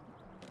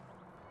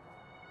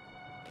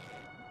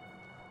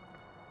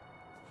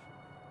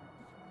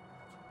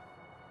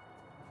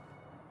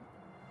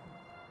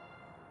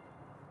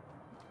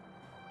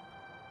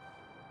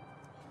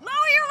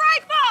 Lower your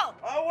rifle!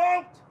 I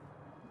won't!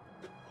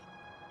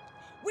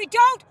 We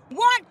don't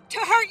want to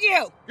hurt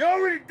you! You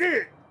already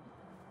did!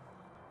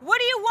 What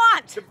do you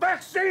want? The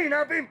vaccine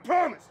I've been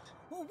promised!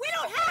 Well, we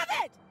don't have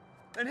it!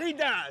 And he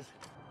dies.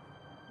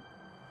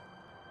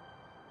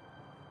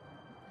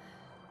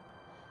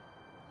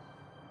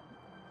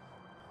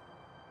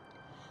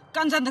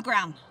 Guns on the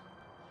ground.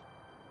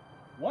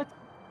 What?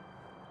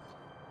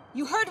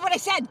 You heard what I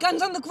said!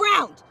 Guns on the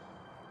ground!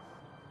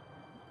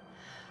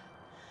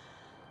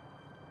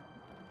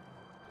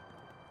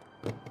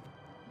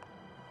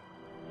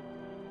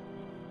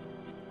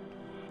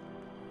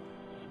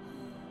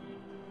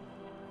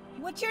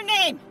 What's your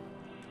name?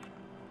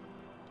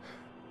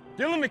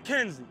 Dylan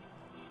McKenzie.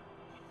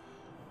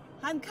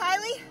 I'm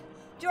Kylie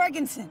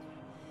Jorgensen.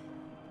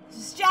 This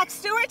is Jack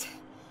Stewart,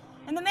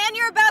 and the man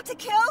you're about to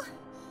kill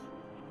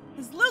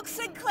is Luke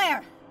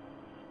Sinclair.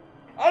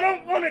 I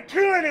don't want to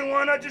kill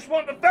anyone. I just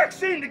want the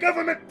vaccine the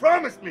government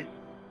promised me.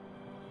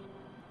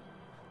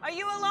 Are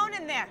you alone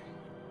in there?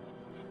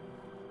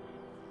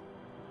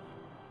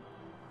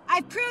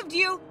 I've proved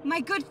you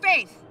my good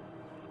faith.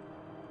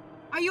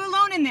 Are you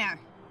alone in there?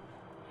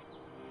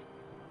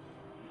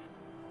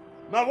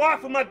 My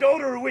wife and my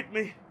daughter are with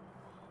me.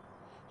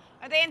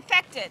 Are they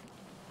infected?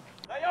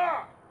 They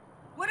are.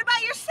 What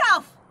about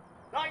yourself?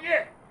 Not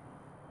yet.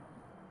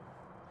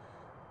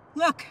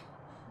 Look,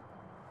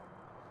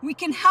 we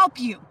can help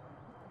you.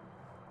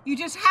 You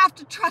just have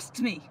to trust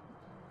me.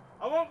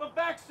 I want the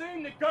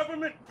vaccine the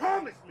government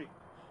promised me.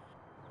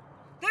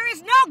 There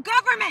is no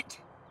government!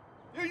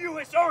 The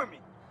U.S. Army.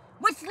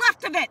 What's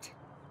left of it?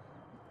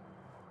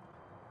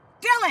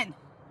 Dylan,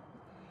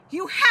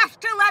 you have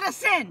to let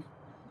us in.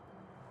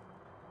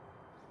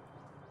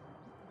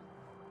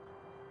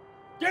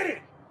 Get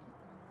it!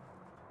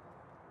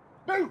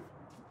 Move!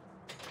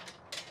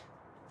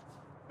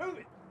 Move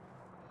it!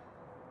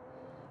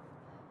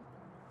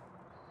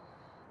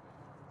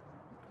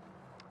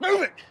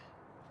 Move it!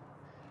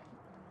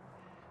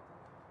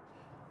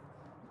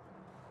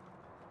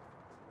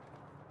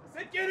 I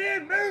said get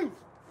in, move!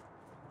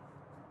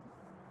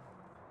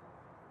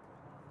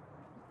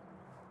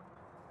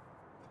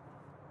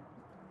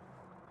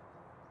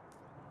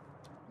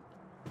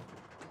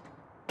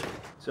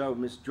 So,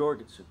 Miss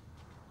Jorgensen.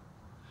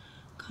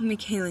 Call me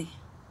Kaylee.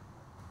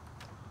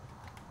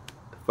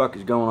 The fuck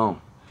is going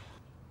on?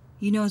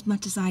 You know as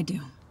much as I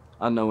do.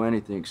 I know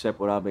anything except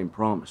what I've been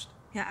promised.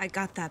 Yeah, I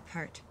got that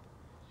part.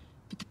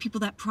 But the people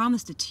that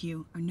promised it to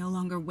you are no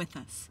longer with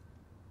us.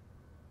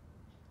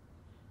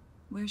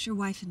 Where's your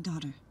wife and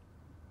daughter?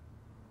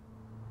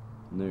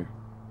 There.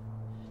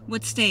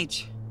 What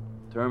stage?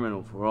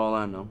 Terminal, for all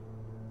I know.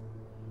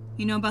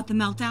 You know about the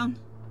meltdown?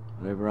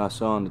 Whatever I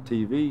saw on the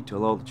TV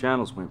till all the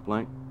channels went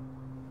blank.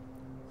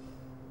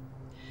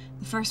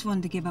 The first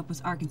one to give up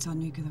was Arkansas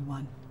Nuclear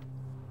One.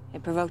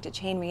 It provoked a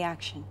chain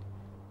reaction.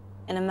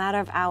 In a matter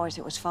of hours,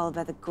 it was followed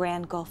by the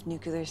Grand Gulf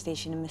Nuclear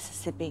Station in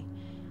Mississippi,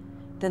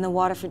 then the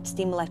Waterford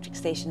Steam Electric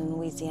Station in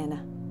Louisiana,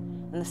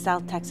 and the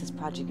South Texas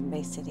project in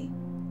Bay City.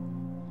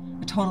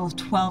 A total of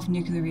 12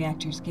 nuclear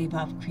reactors gave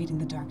up, creating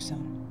the Dark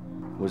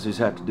Zone. What does this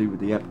have to do with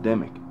the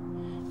epidemic?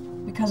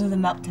 Because of the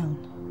meltdown,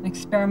 an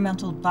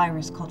experimental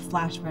virus called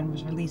Flashburn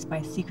was released by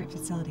a secret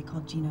facility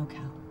called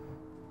GenoCal.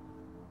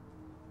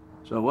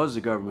 So it was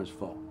the government's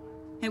fault.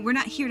 Hey, we're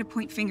not here to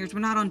point fingers. We're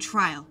not on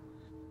trial.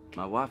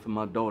 My wife and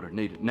my daughter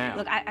need it now.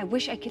 Look, I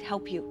wish I could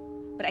help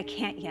you, but I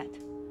can't yet.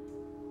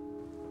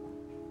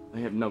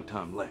 They have no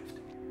time left.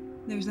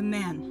 There's a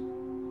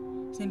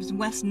man. His name is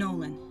Wes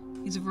Nolan.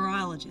 He's a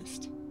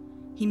virologist.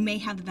 He may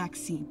have the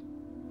vaccine.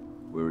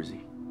 Where is he?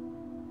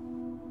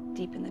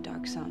 Deep in the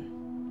Dark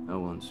Zone. No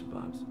one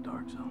survives the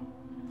dark zone.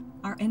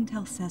 Our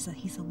intel says that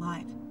he's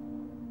alive.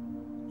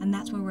 And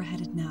that's where we're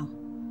headed now.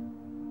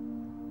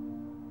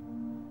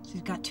 So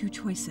you've got two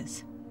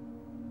choices.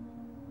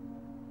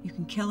 You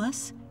can kill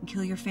us and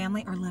kill your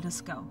family, or let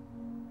us go.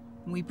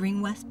 And we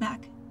bring Wes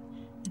back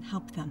and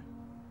help them.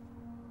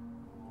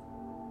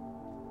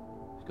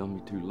 It's gonna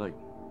be too late.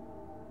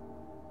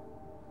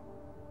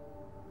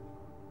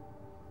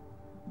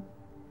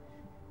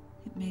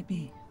 It may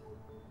be.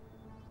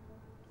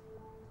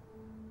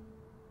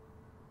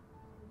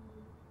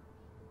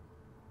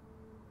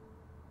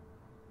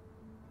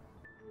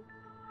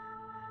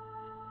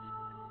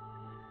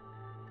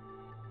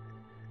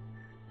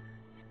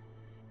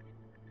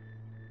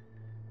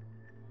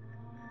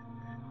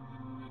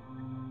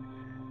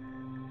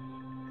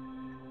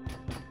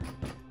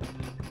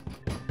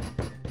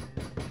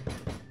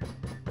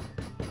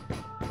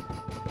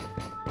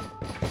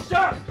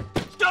 Stop!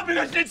 Stop it!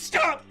 I said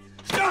stop!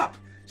 Stop!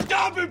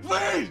 Stop it,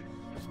 please!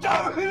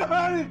 Stop it,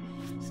 honey!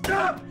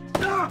 Stop!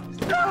 Stop!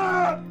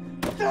 Stop!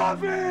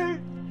 Stop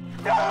it!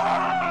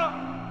 Stop!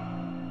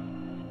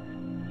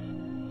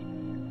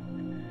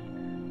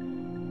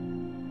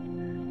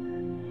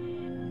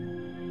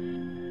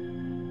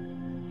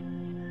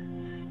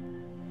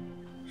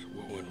 So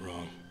what went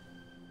wrong?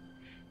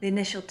 The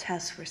initial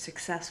tests were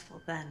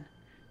successful then.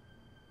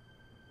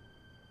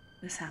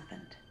 This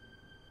happened.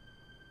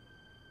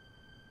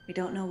 We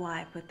don't know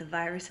why, but the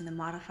virus and the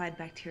modified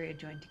bacteria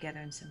joined together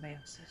in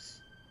symbiosis.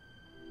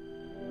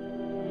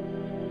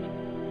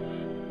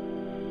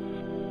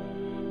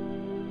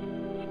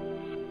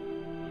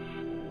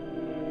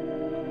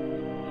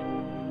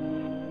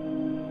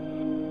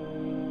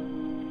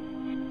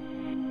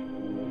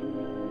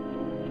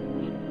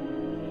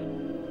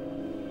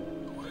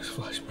 What does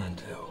Flashburn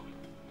do?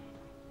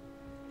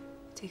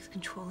 It takes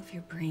control of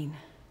your brain.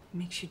 It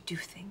makes you do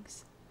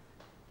things.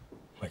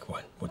 Like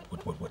what?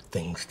 What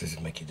things does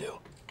it make you do?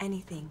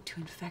 Anything to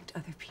infect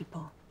other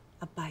people.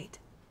 A bite,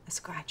 a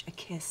scratch, a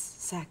kiss,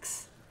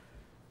 sex.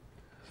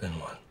 Then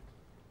what?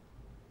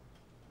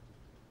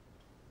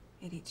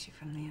 It eats you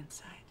from the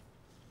inside.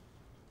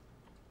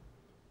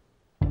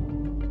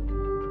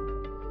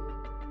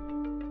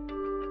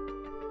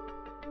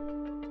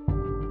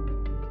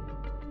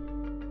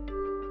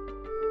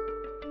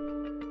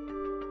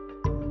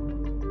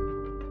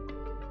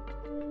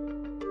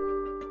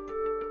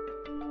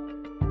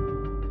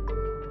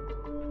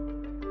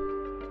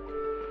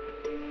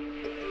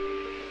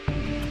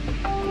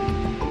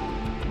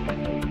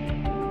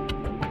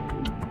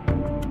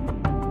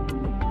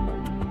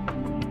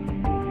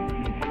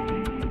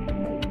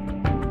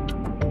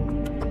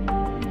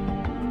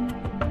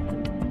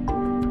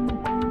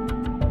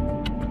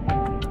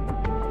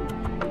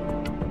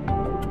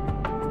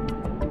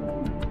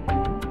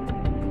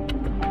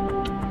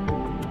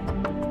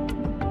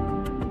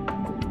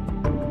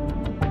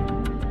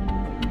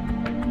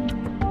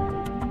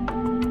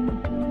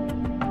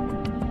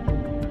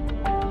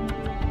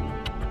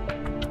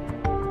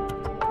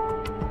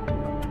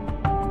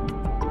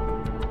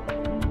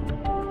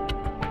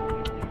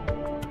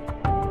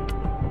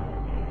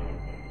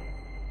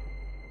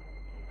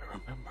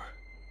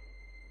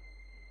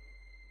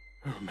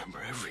 I remember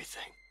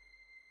everything.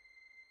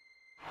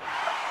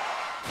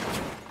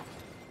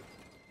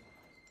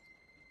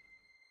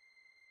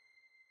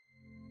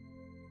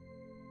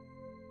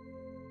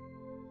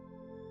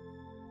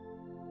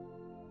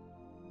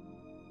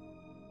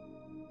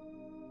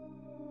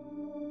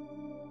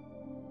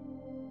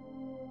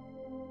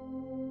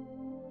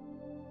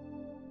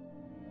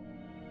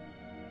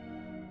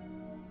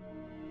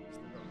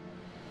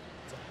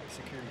 It's a high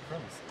security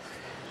premise.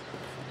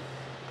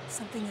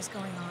 Something is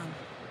going on.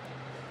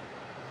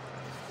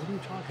 What are you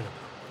talking about?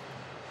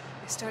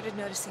 I started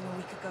noticing a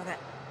week ago that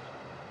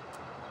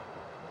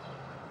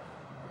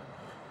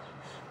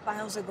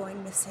vials are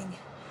going missing.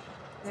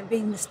 They're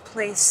being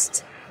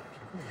misplaced.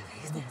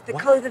 The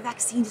color of the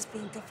vaccine is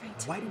being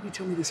different. Why didn't you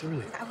tell me this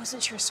earlier? I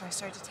wasn't sure, so I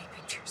started to take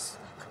pictures.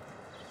 Look.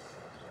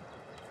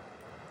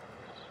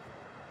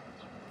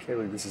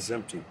 Kaylee, this is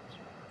empty.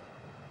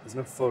 There's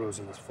no photos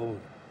in this folder.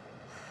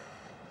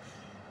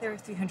 There were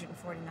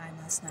 349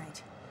 last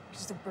night.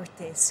 Just the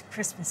birthdays,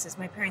 Christmases,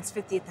 my parents'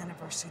 50th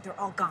anniversary. They're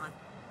all gone.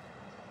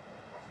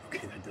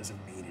 Okay, that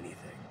doesn't mean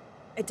anything.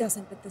 It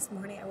doesn't, but this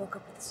morning I woke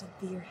up with a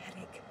severe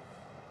headache.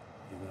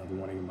 You have another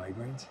one of your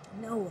migraines?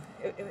 No,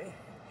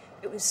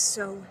 it was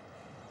so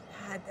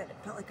bad that it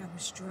felt like I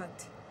was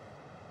drugged.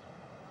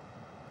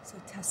 So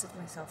I tested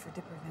myself for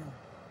Dippervin.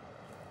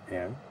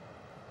 And?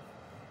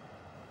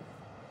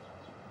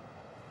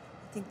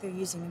 I think they're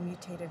using a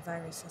mutated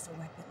virus as a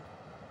weapon.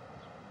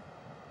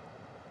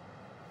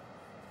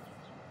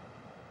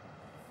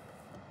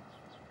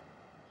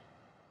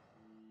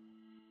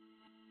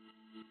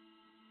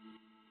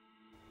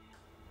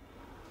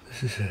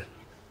 This is it.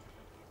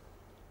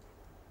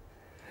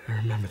 I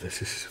remember this.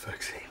 This is a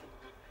vaccine.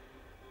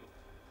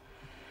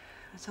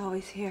 It's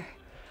always here.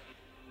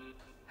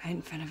 Right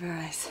in front of our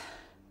eyes.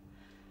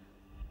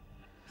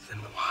 Then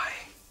why?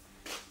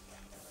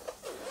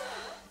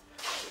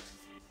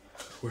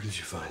 Where did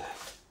you find it?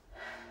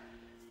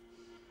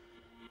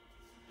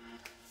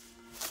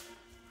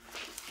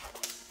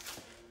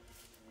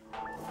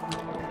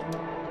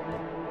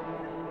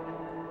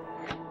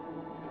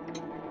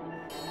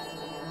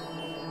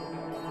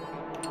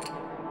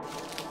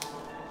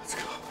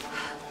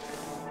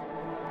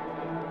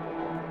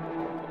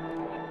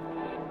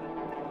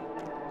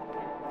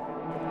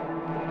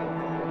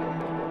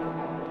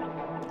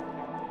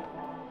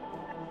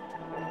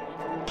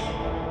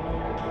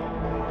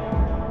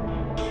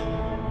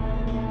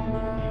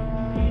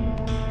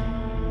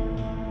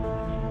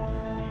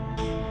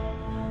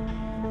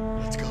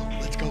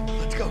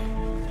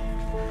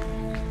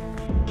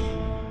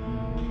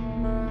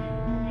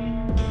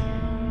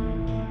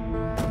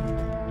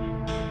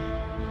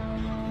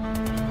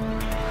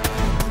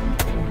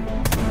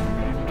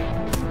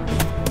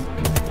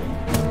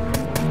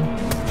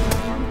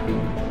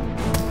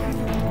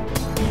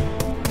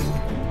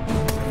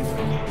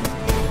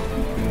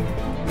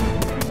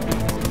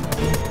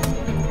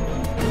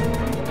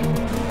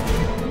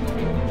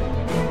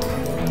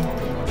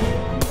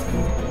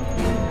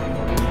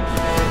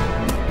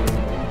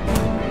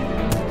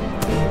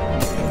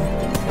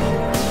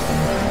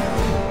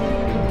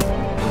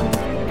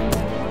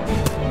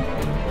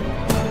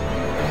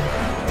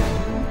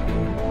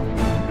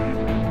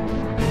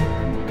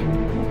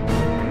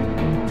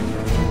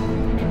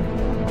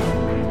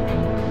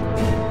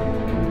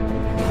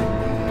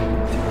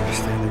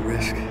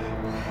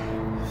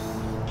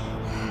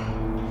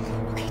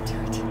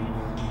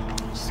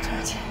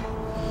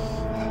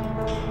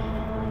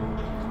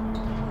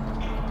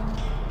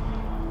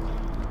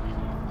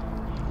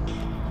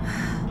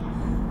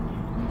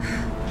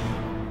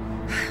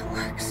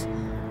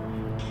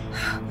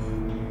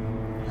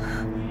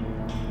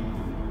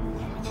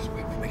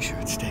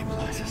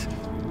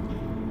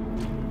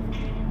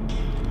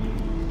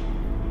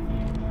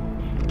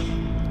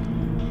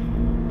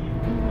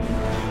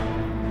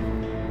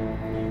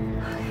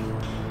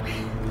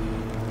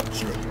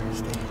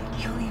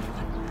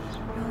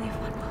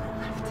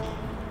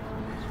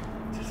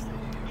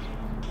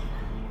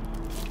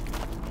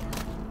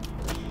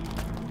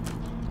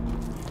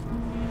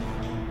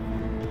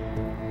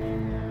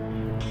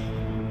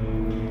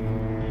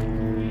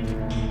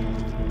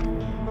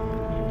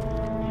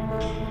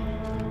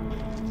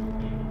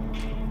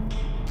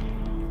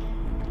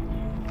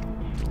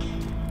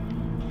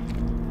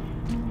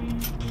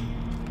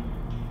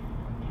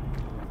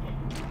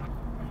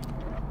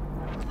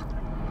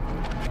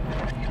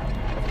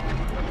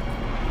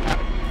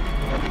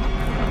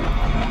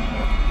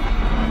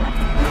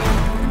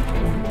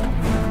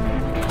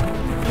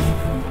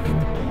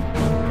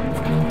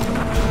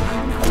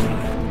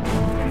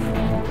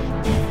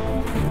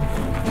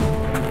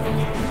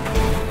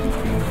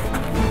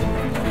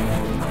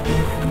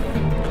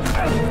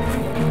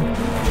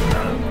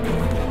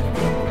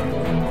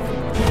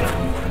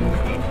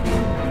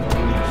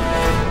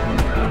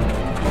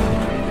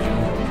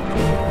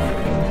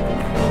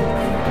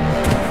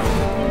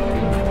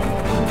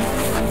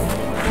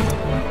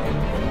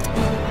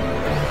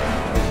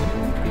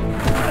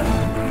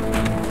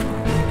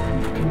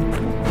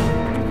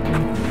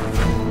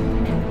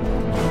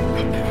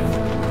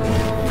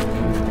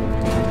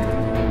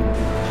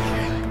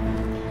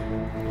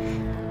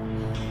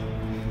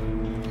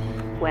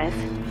 Wes?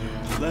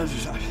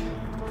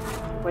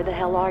 Where the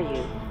hell are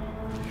you?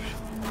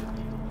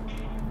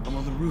 I'm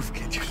on the roof,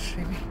 can't you see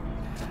me?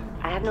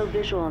 I have no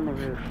visual on the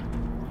roof.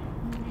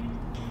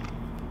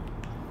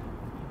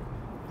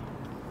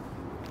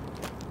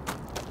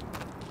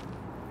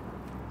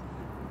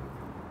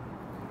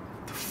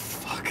 The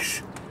fuck is...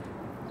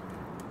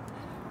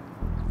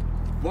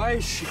 Why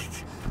is she...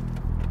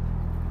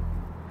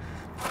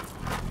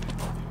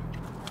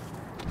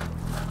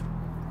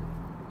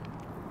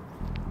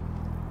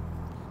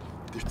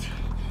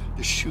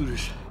 The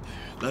shooters.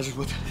 Lazarus,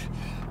 what?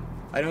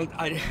 I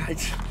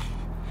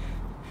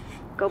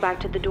Go back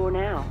to the door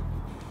now.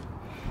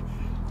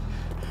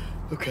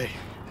 Okay.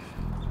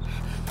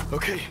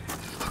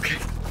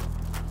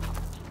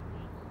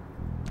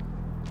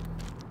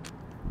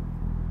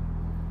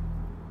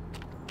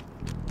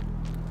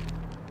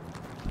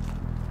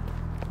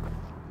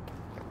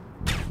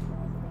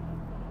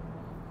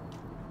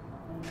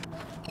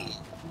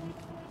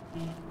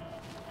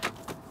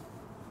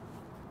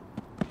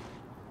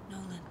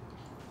 Nolan,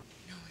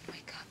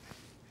 wake up.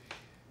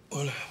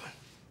 What happened?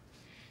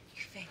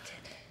 You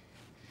fainted.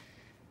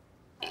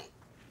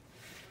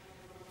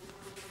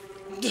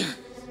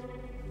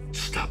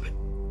 Stop it.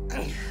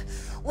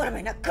 What, am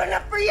I not good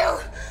enough for you?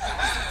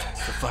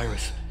 It's the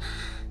virus.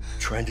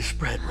 Trying to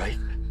spread, right?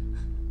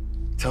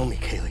 Tell me,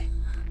 Kaylee.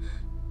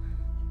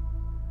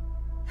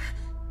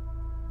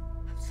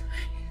 I'm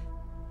sorry.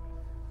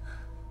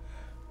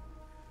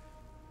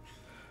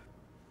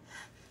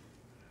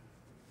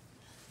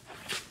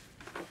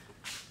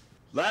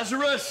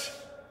 Lazarus!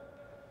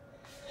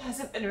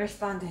 Hasn't been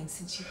responding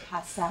since you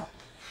passed out.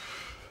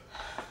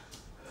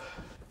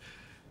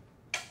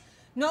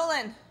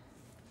 Nolan!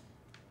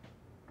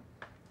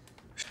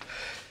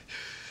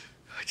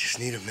 I just just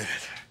need a minute.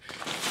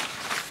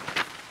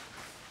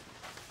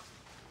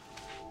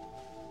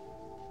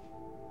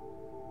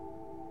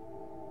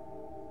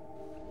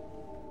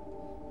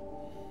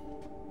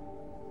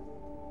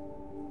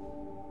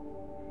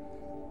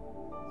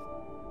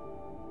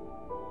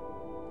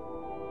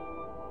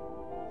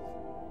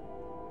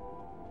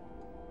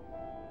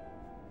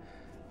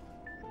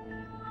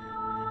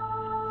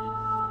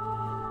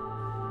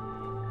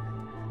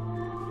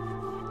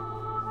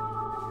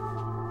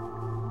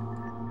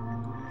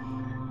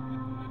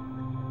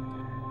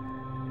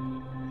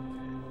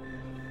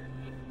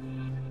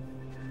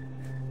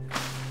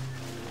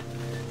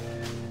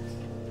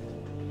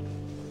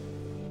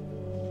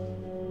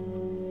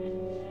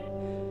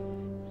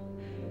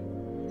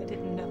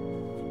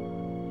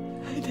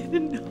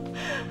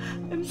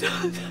 I'm so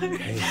sorry.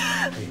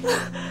 Hey.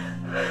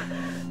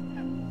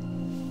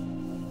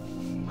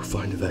 We'll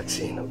find a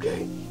vaccine,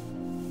 okay?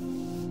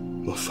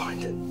 We'll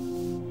find it.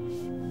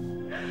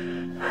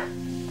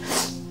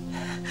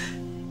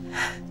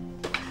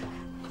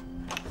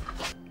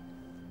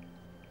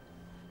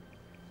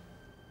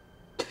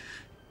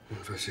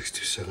 Five, 6,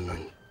 2, 7,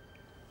 9,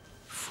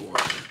 4.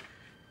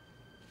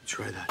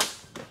 Try that.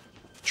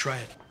 Try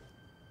it.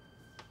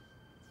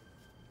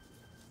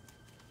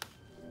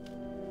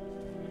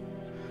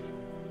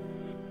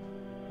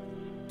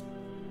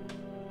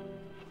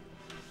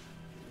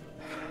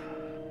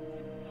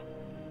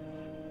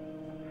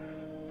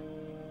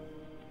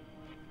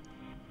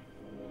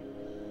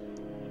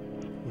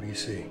 What do you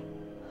see?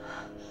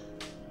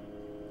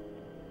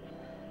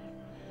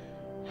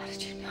 How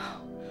did you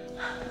know?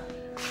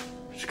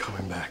 It's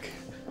coming back.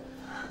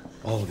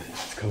 All of it.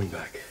 It's coming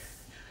back.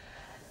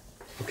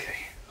 Okay.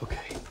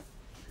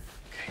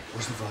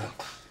 Where's the vial?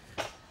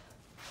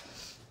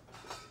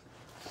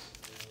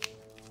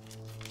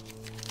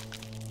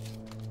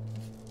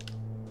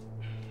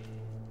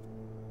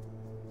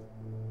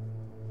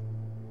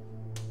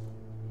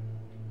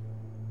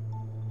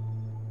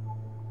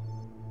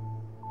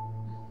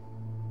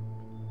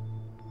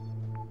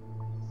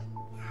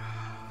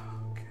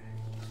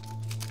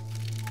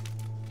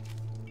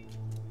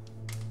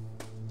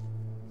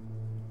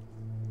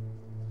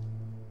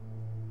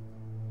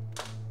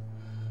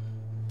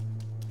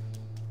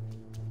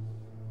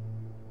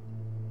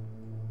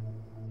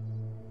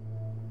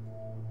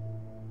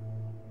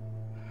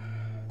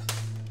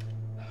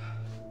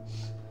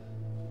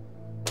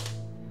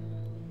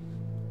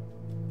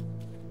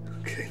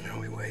 Okay, now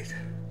we wait.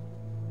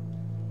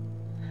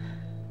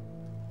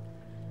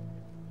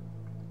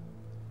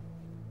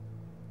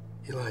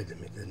 You lied to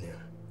me, didn't you?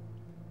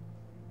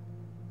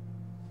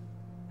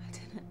 I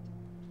didn't.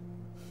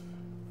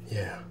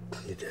 Yeah,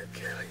 you did,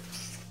 Kaylee.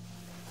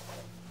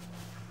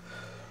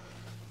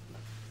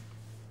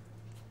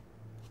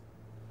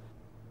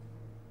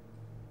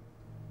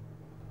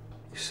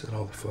 You said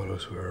all the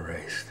photos were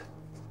erased.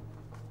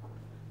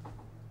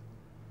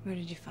 Where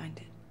did you find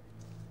it?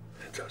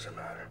 It doesn't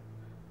matter.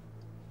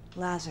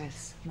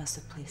 Lazarus must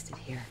have placed it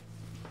here.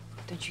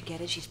 Don't you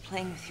get it? She's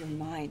playing with your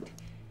mind.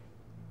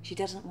 She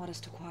doesn't want us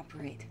to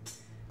cooperate.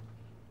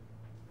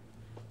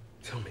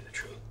 Tell me the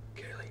truth,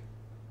 Kaylee.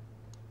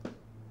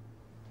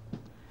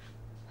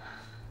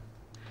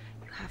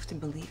 You have to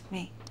believe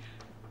me.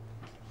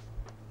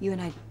 You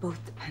and I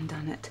both depend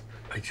on it.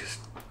 I just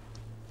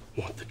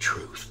want the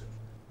truth.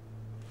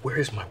 Where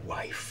is my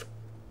wife?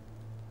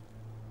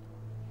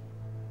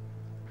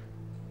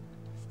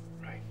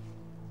 Right.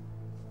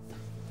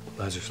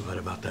 Lazarus lied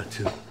about that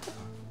too.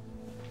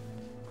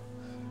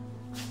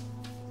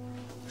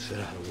 Said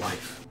I had a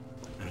wife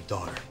and a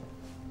daughter.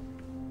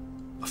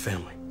 A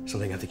family.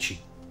 Something I think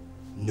she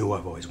knew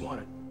I've always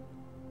wanted.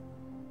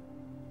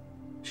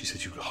 She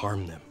said she would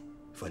harm them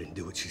if I didn't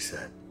do what she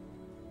said.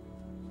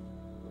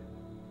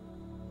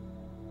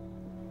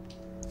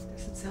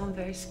 Doesn't sound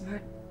very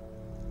smart.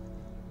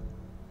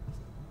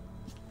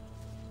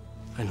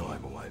 I know I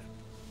have a wife.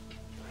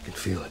 I can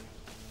feel it.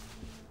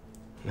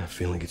 And that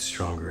feeling gets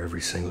stronger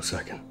every single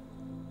second.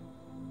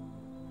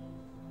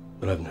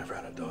 But I've never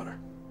had a daughter.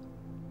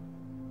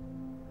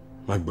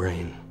 My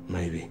brain,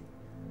 maybe.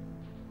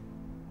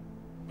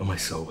 But my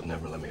soul would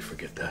never let me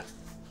forget that.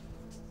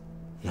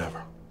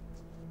 Never.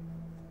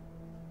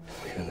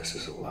 Even this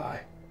is a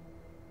lie.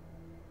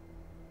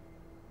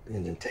 The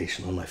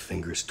indentation on my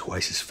finger is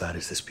twice as fat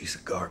as this piece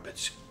of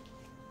garbage.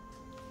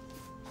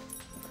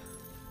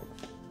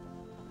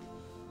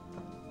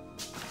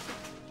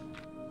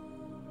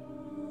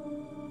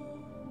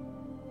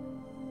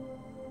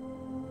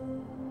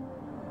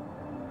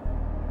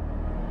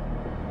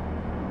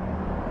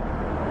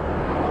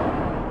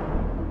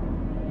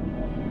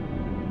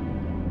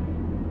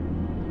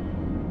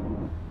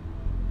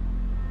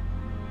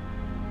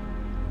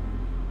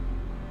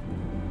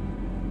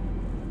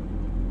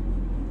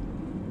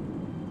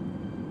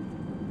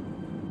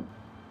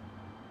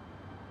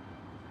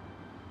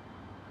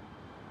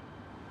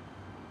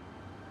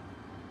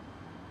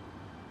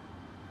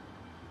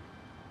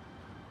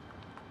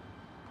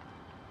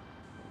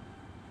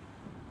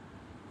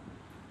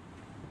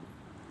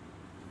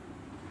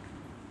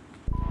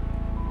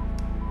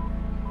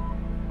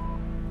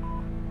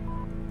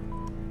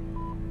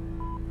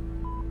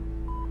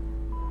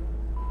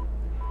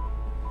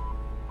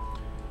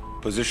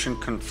 Position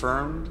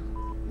confirmed.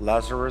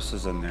 Lazarus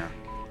is in there.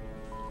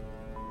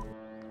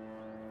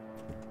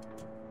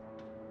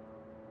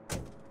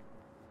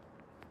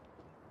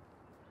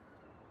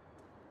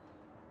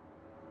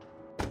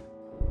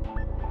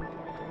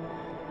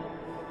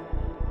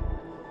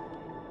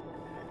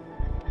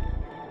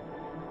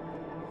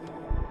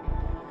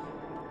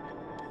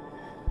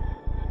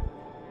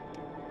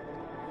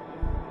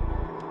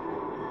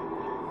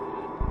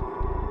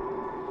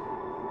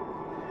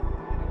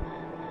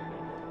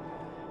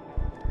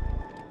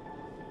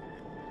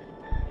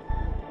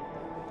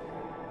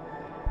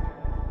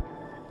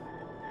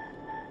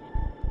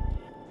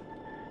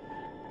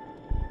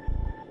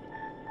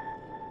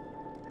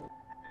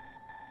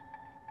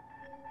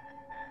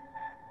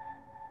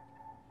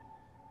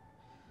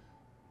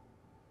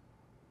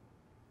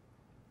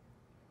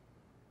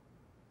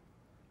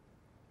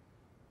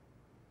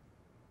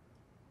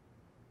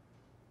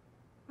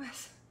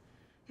 Wes,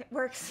 it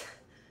works.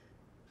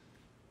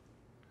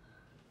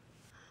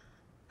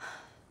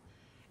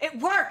 It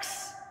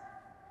works!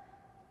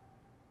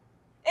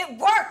 It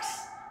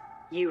works!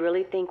 You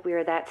really think we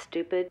are that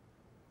stupid?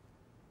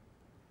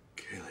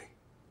 Kaylee.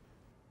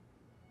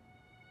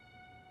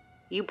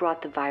 You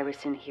brought the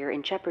virus in here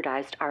and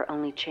jeopardized our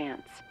only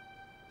chance.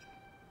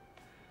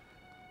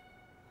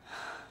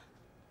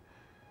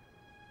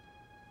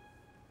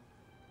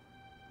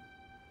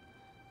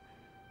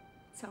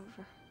 It's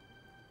over.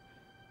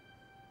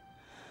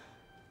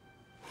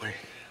 Wait.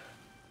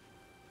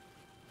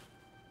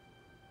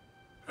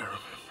 I remember.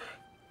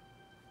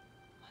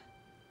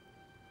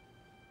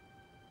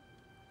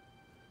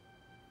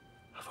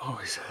 I've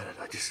always had it.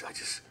 I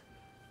just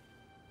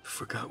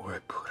forgot where I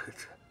put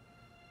it.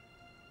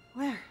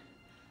 Where?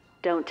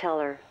 Don't tell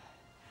her.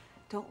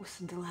 Don't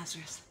listen to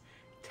Lazarus.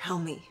 Tell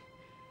me.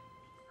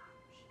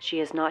 She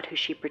is not who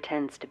she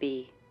pretends to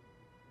be.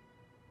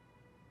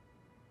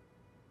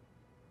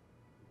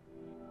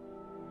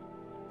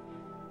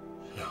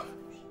 No.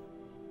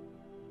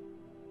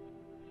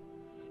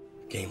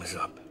 Game is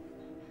up.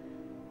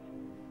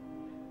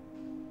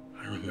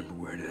 I remember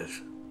where it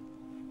is.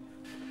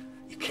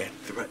 You can't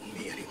threaten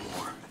me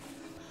anymore.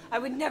 I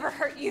would never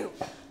hurt you.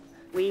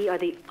 We are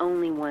the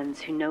only ones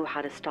who know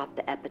how to stop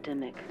the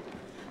epidemic.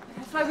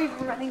 That's why we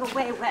were running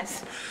away,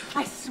 Wes.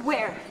 I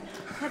swear.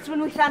 That's when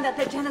we found out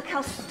that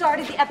Genocal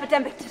started the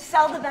epidemic to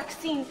sell the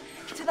vaccine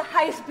to the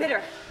highest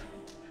bidder.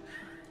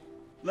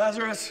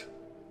 Lazarus?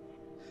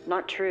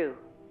 Not true.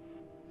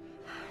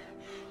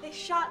 They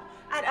shot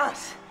at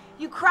us.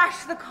 You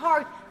crashed the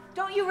car.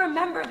 Don't you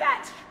remember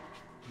that?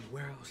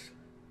 Where else?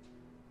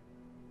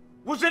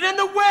 Was it in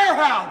the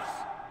warehouse?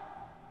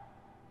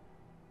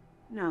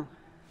 No.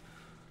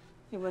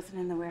 It wasn't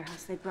in the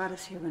warehouse. They brought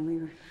us here when we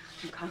were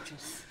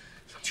unconscious.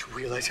 Don't you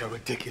realize how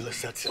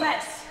ridiculous that's...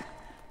 Wes!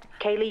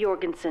 Kaylee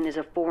Jorgensen is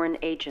a foreign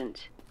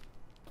agent.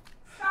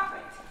 Stop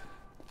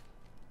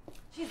it!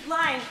 She's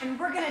lying, and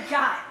we're gonna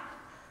die.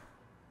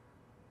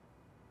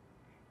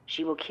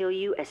 She will kill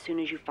you as soon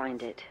as you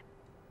find it.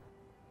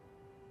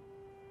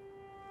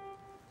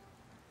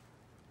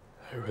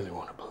 I really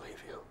want to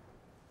believe you.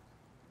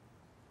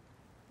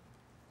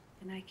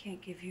 And I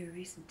can't give you a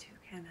reason to,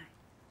 can I?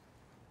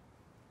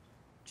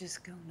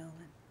 Just go, Nolan.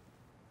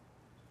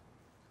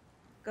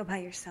 Go by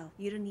yourself.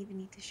 You don't even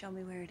need to show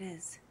me where it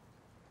is.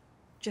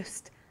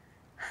 Just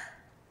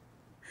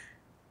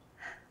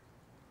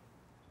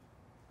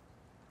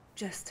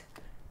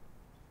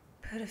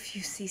put a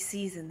few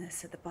cc's in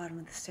this at the bottom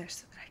of the stairs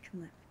so that I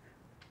can live.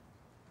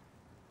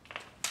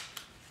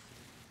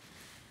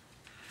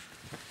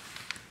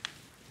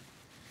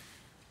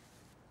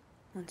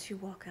 Once you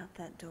walk out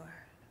that door,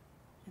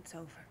 it's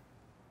over.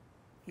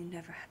 You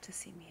never have to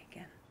see me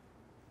again.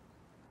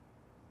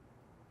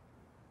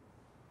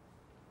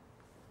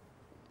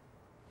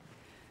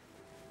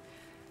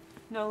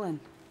 Nolan.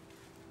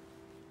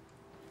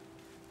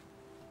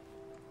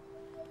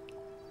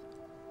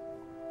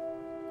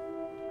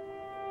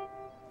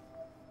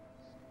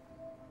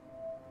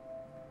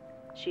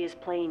 She is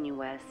playing you,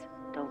 Wes.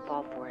 Don't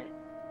fall for it.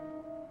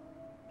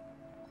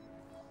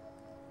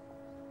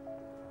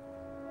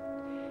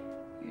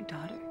 Your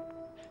daughter?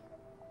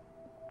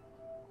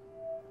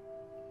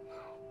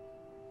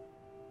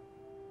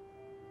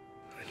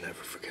 I'd never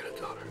forget a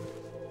daughter.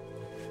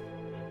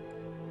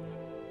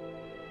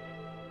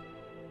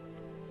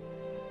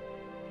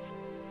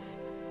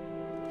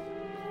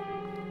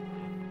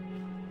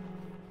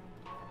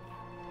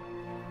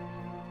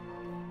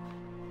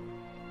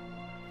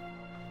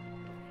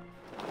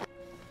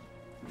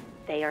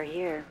 They are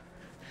here.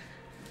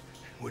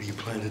 What do you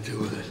plan to do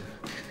with it?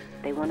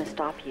 They want to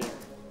stop you.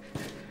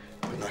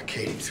 But not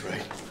Katie's,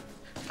 right?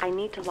 I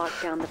need to lock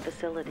down the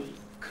facility.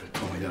 Could have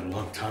told me that a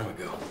long time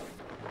ago.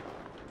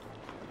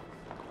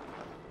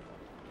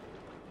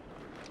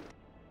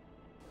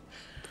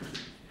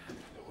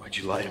 Why'd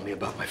you lie to me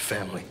about my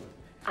family?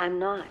 I'm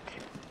not.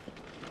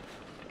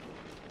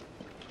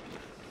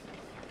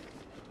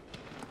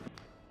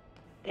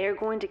 They're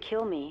going to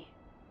kill me.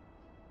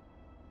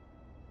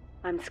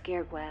 I'm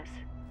scared, Wes.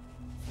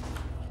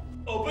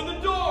 Open the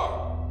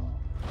door!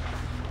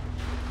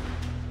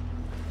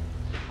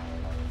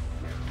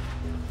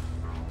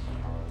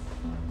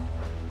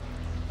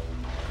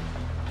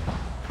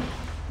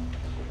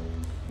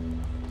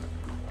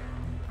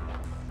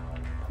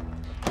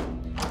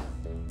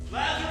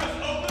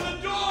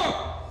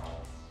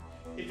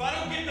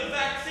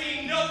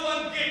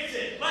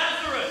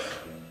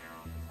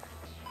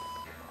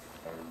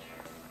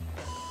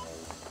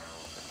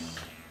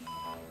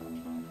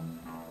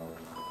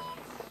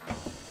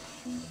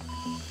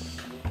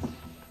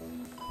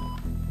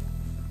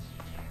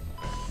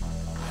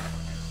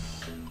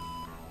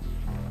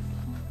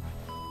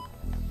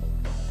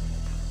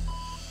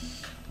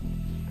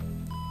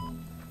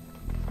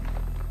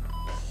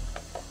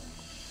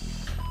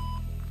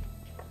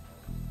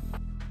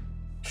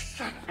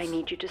 I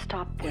need you to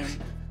stop them.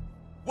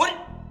 What?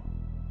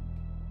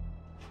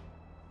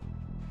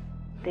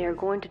 They are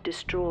going to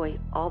destroy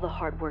all the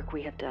hard work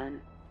we have done.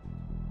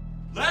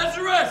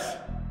 Lazarus!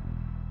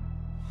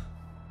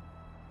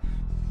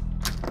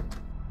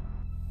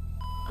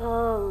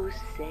 Oh,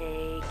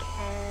 say,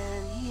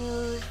 can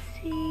you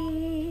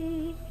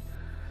see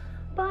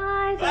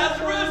by the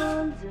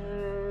dawn's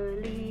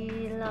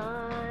early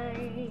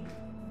light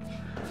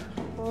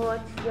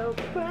what so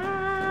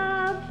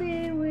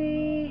proudly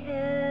we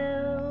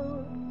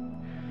held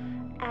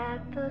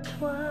at the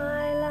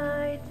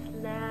twilight's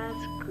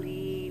last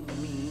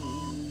gleaming,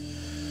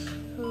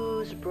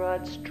 whose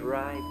broad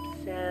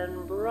stripes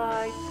and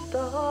bright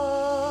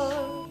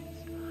stars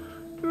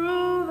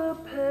through the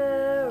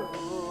perilous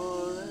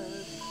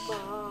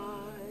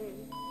fight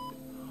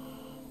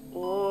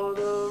o'er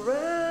the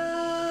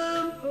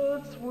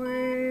ramparts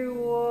we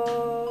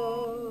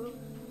watched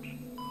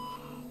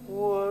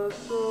was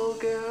so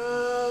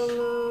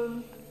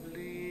gallantly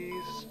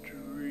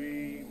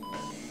streaming,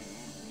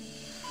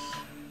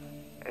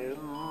 and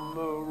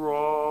the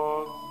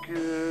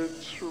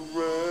rocket's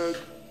red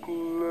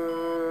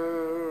glare,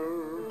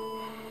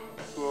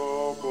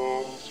 the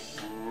bombs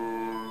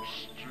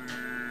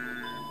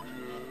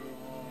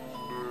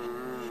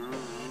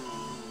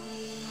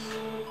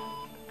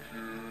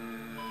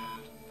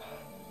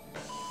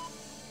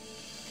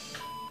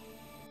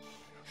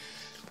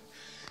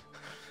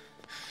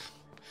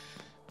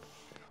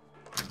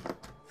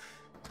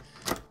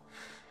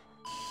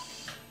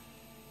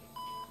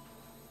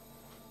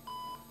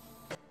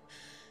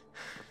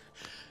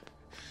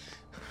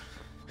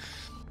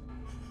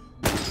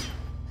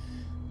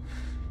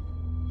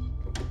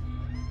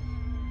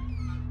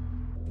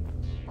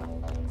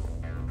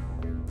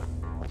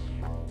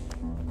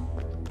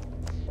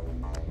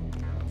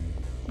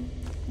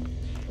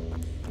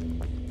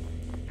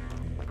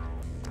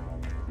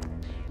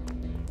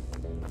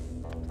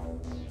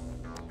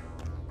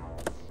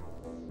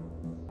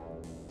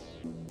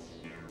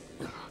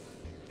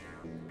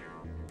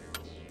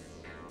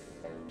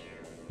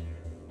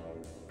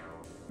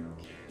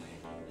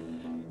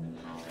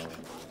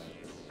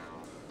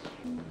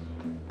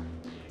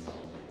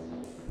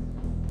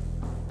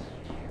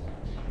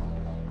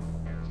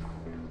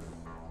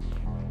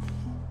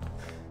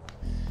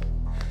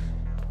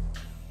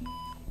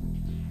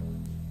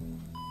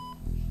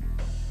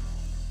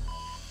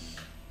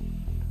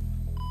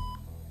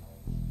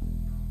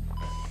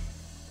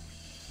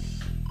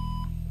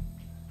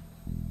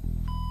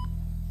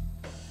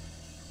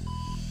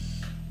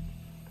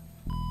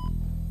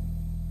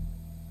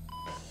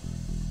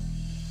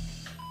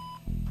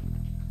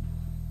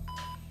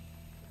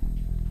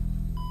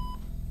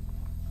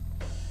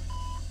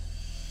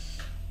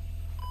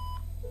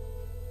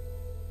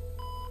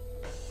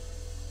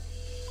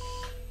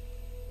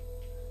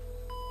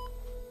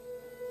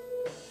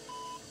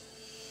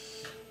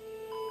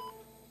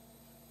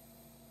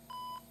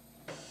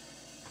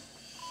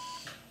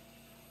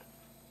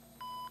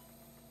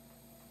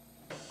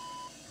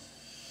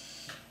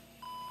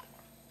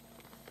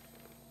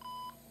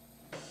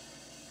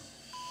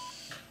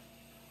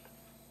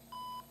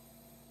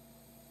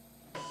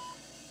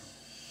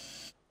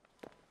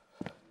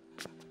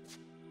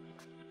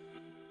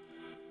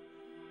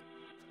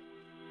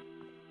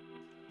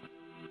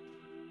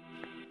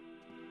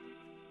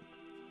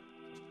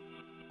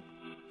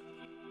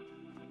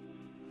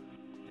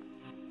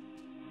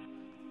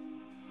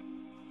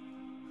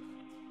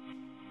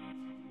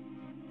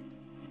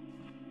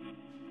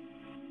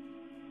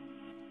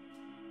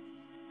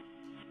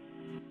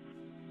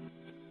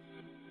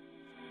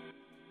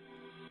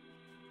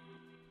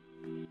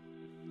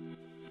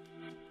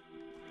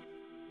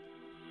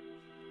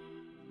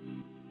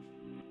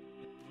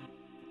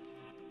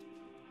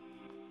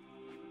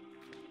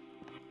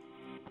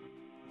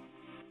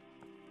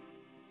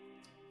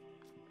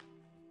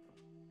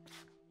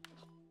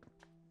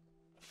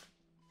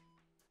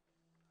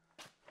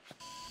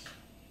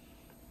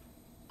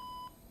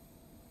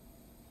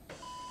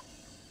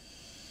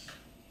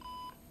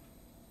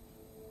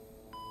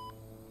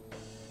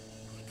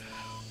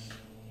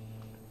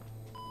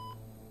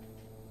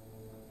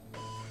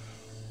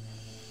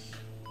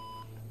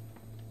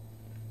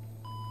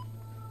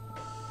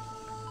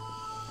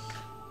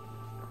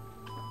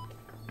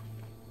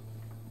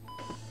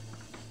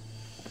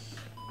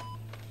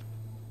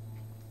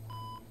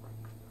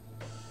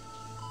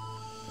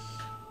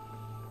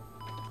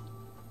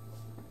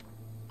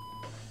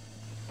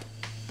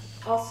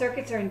All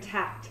circuits are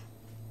intact.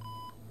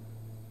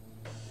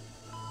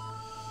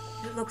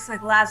 It looks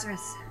like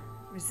Lazarus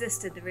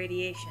resisted the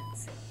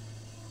radiations.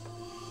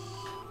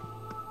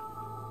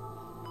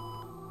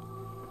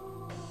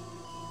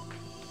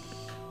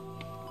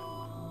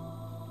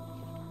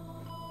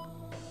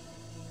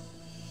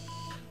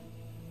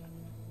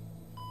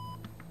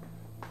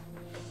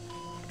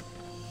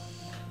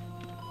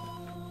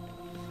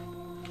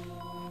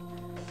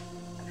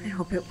 I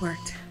hope it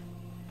worked.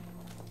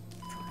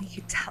 If only you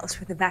could tell us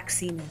where the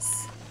vaccine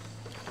is.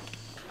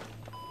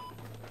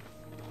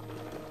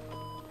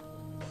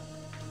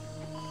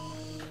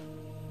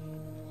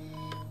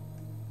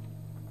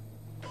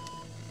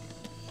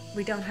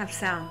 We don't have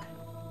sound.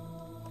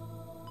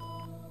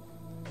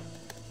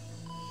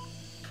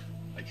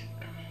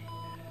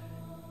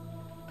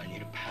 I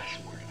need a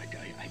password. I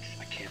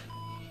can't.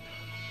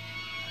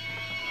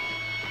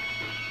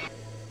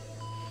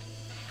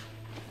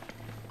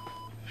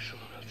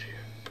 Someone else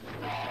here.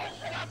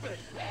 What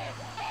happened?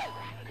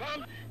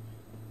 Come.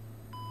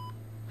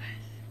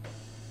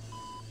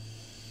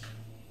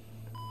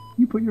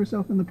 You put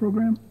yourself in the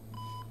program?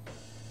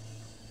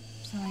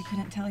 Sorry, I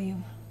couldn't tell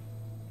you.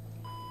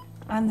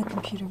 I'm the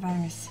computer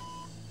virus.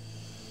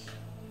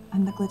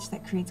 I'm the glitch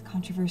that creates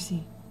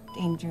controversy,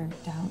 danger,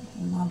 doubt,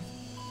 and love.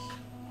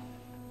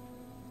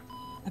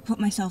 I put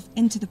myself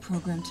into the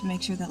program to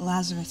make sure that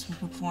Lazarus will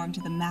perform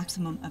to the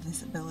maximum of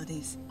his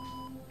abilities.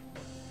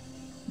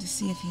 To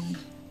see if he would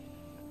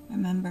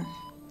remember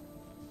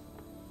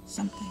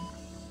something.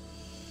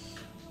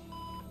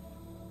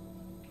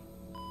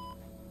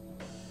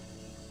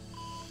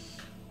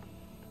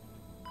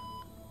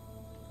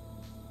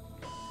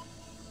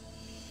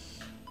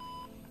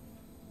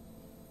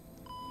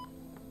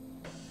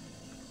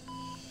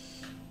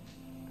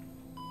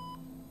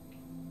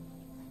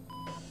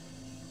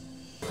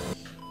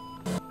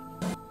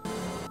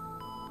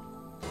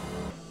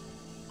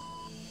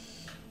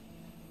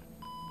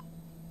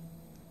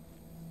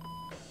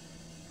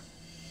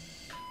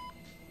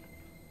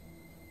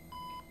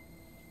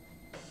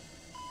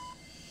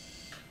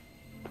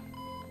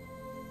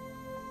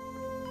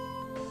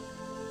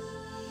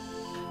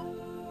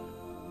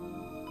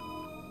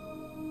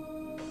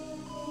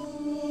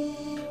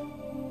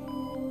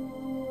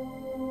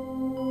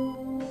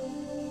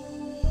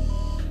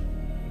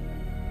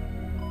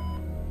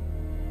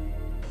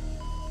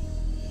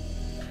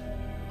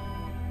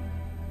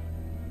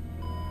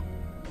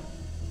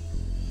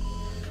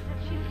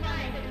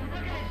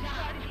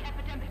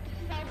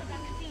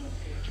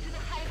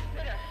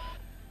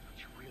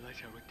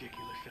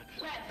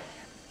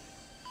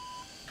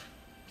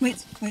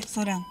 Wait,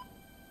 slow down.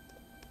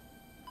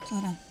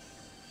 Slow down.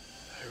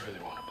 I really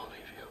want to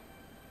believe you.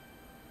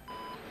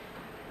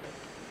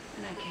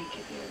 And I can't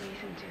give you a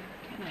reason to,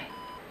 can I?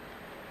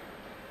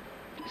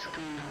 Just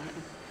go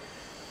on.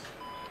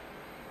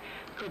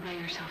 Go by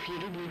yourself. You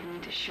don't even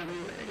need to show me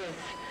what it is.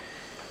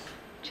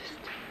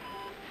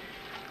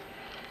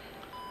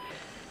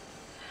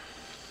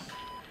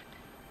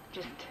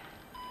 Just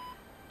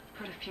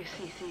put a few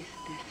cc's of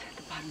this at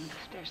the bottom of the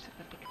stairs so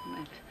that they can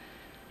live.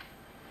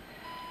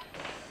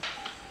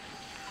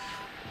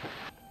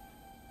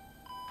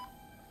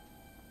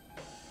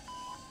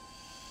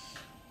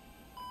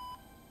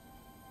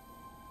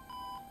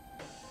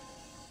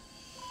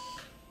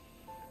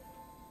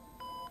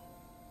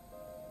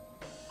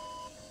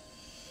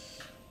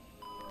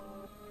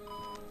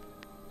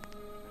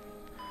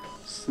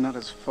 It's not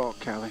his fault,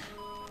 Callie.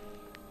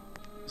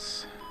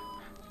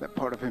 That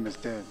part of him is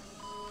dead.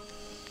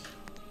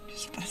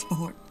 Just fast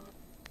forward.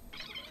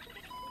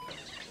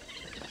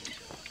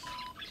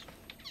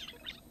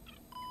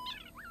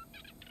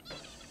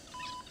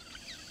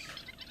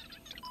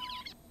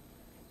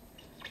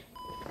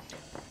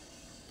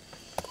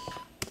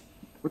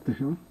 What the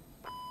hell?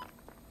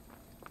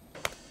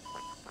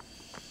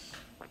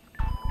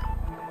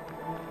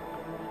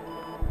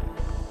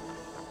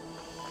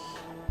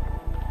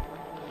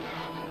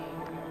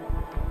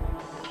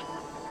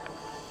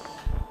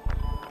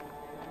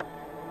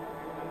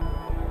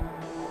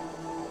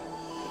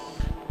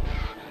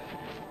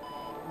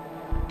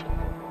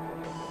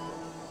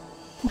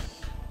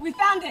 We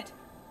found it!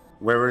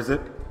 Where is it?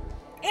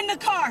 In the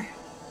car!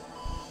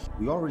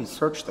 We already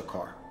searched the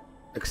car.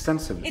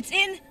 Extensively. It's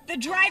in the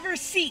driver's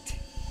seat!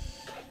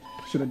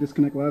 Should I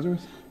disconnect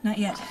Lazarus? Not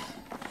yet.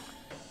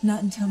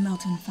 Not until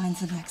Milton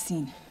finds the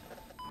vaccine.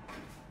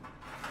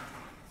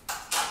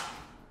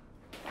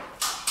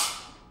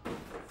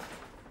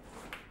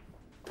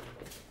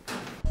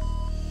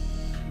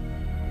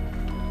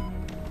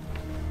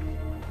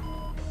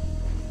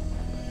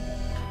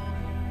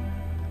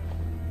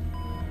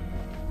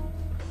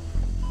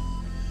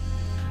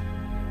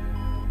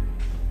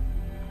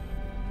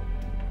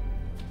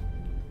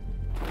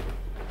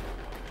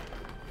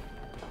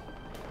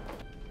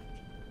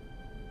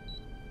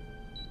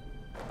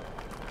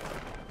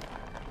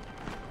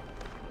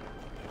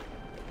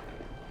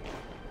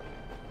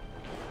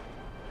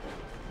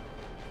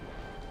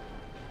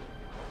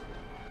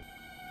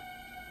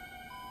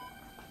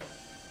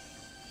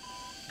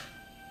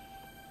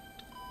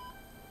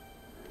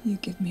 You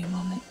give me a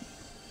moment.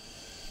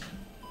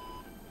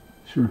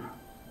 Sure.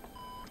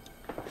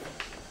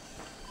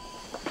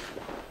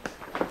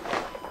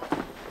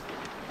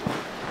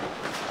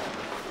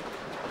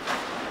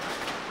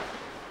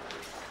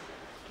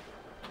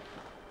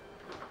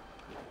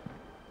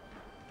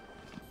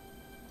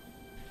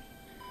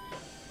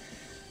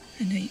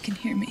 I know you can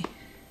hear me.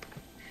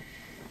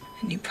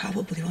 And you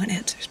probably want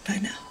answers by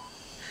now.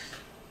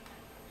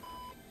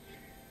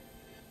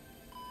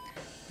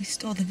 We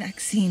stole the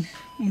vaccine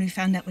when we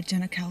found out what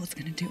Jenna Cal was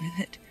going to do with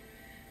it.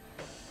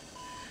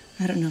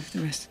 I don't know if the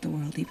rest of the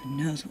world even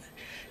knows what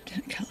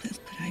Jenna Cal is,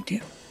 but I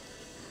do.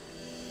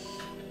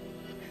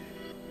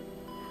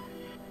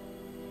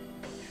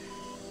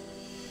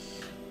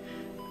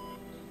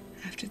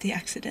 after the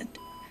accident.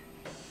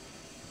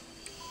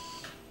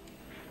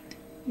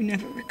 You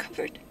never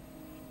recovered.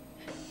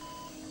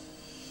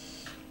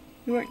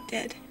 You weren't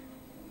dead.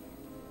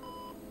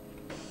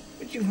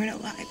 But you weren't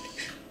alive.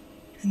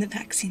 And the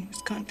vaccine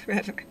was gone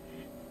forever.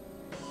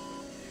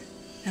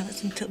 That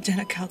was until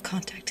Jenna Cal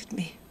contacted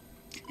me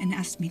and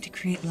asked me to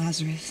create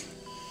Lazarus.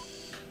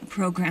 A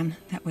program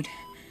that would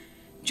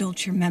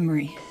jolt your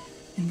memory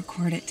and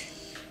record it.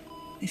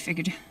 They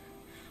figured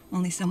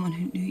only someone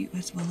who knew you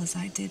as well as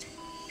I did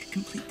could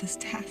complete this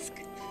task.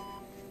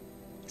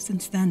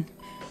 Since then,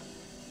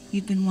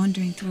 you've been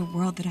wandering through a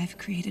world that I've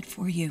created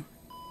for you.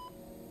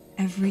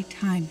 Every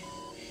time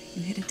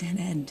you hit a dead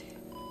end,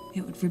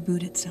 it would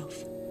reboot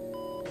itself.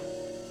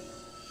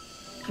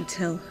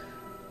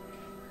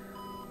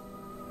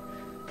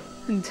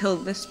 Until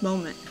this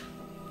moment.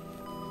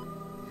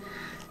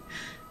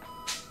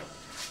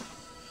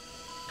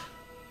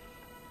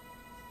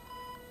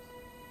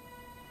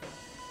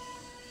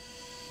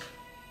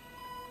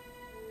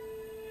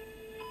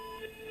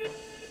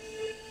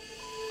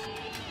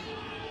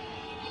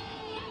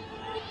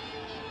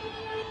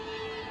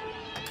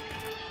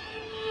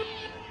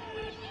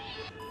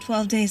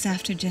 "12 days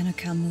after Jenna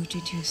Cal moved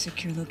you to a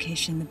secure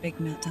location, the big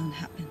meltdown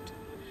happened.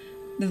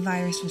 The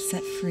virus was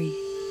set free,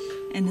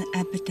 and an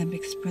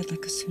epidemic spread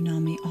like a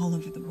tsunami all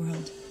over the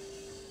world.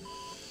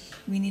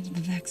 We needed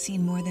the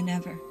vaccine more than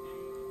ever,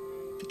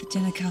 but the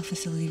Jenna Cal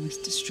facility was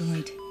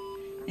destroyed,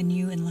 and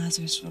you and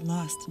Lazarus were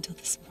lost until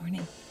this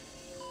morning.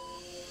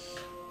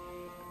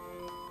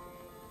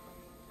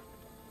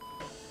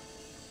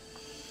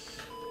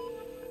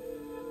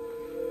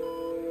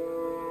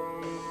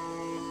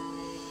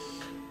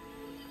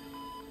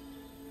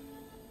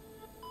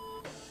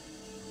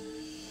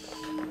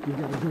 You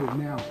gotta do it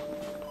now.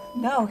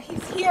 No,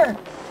 he's here!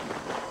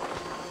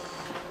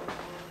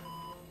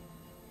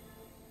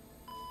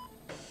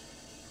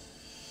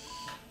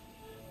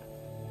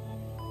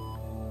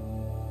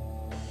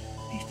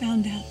 I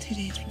found out 2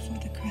 days before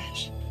the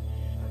crash.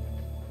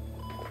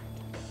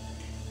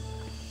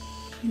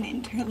 You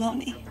named her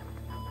Lonnie.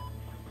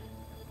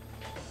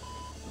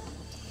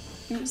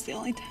 It was the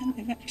only time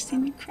I've ever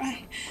seen you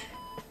cry.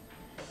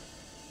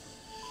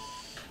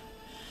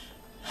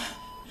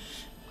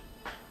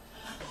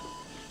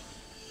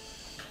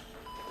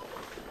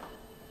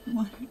 I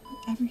want her to be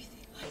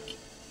everything like you.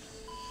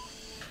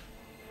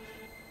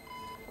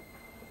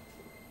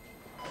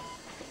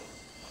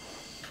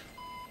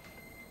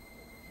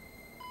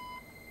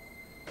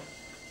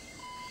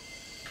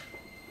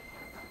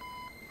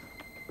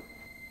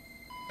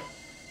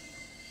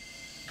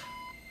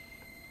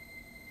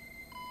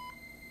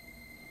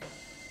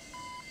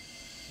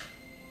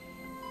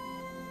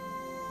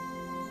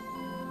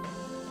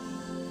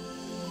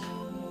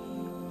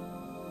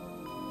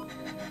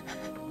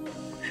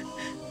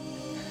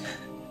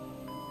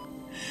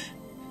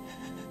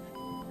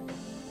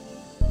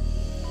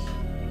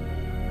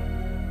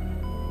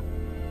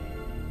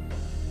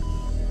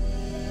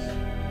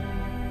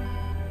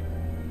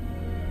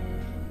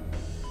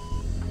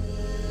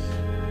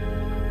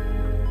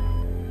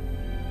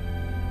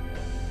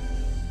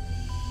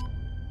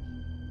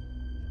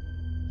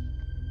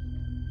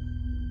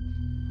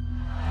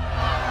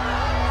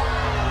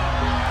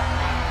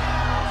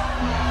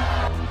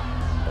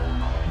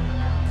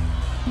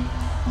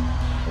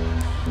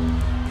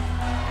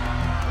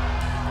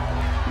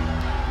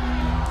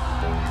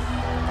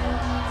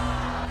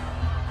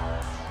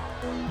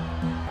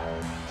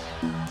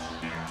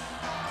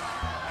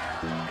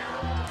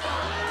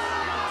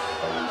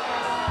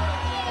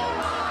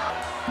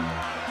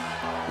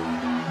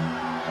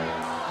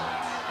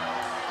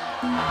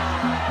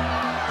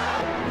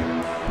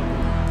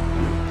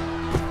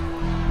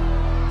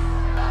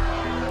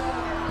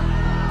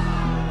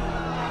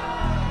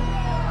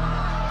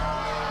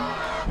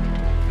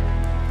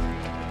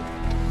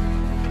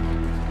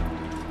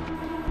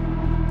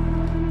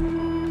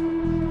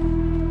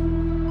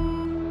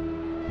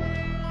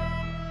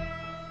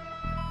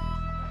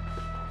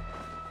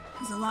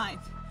 Alive.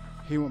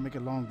 He won't make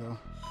it long, though.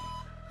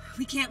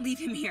 We can't leave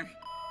him here.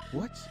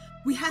 What?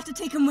 We have to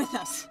take him with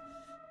us.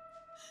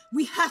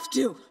 We have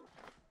to.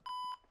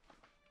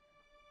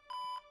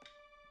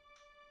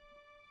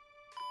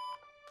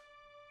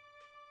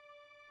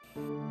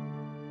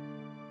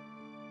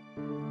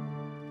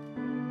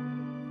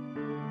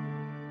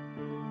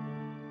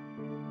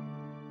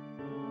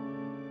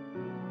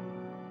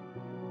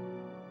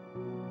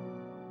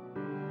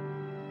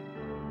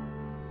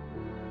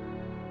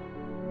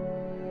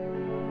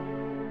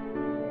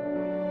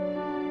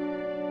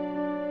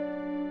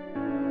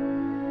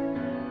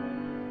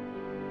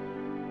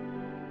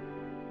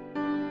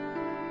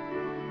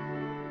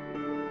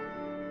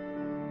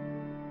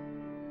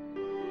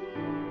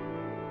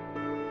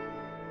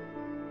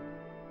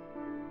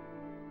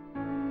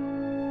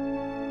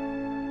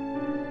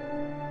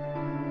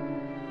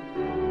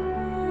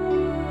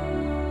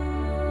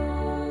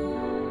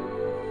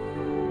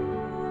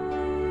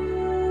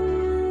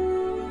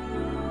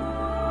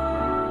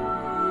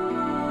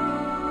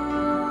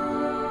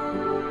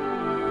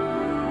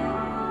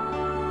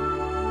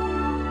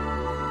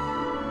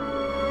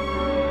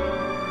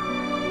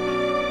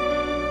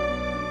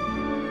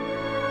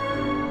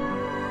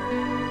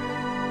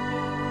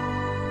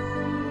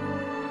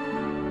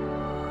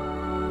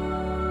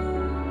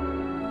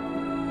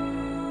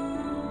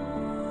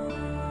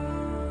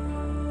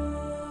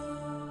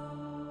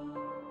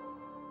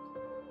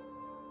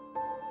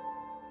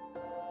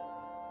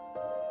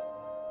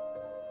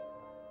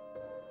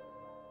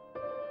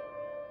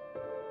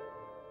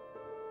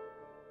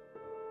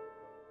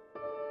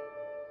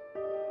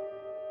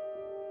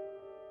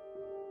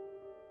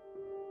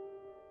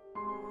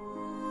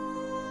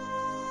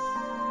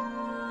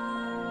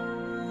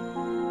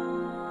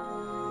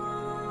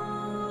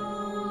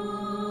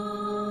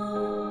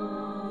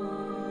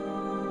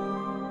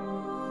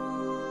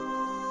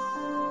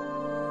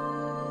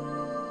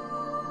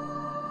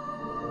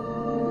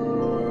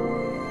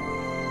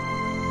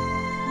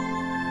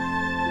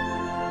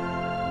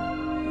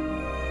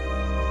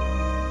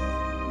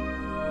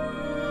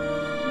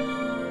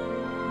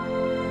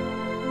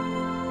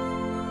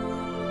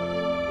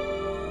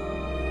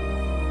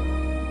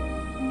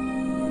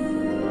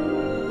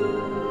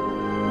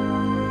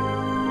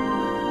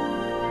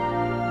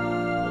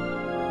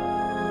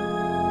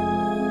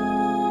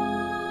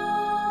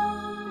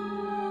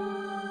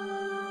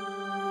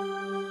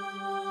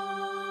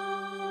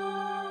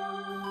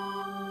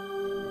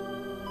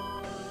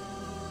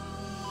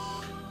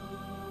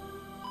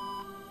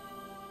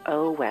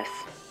 Oh, Wes.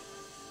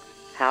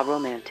 How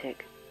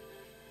romantic.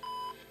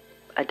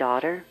 A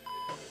daughter?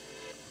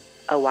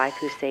 A wife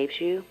who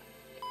saves you?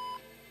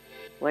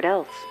 What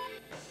else?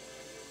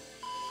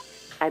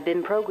 I've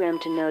been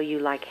programmed to know you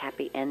like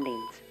happy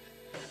endings.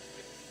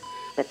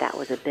 But that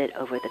was a bit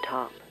over the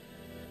top.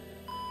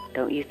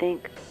 Don't you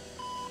think?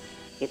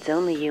 It's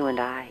only you and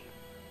I.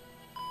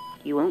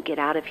 You won't get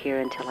out of here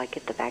until I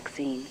get the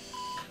vaccine.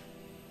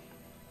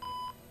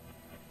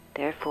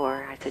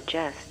 Therefore, I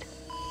suggest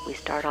we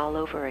start all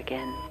over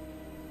again.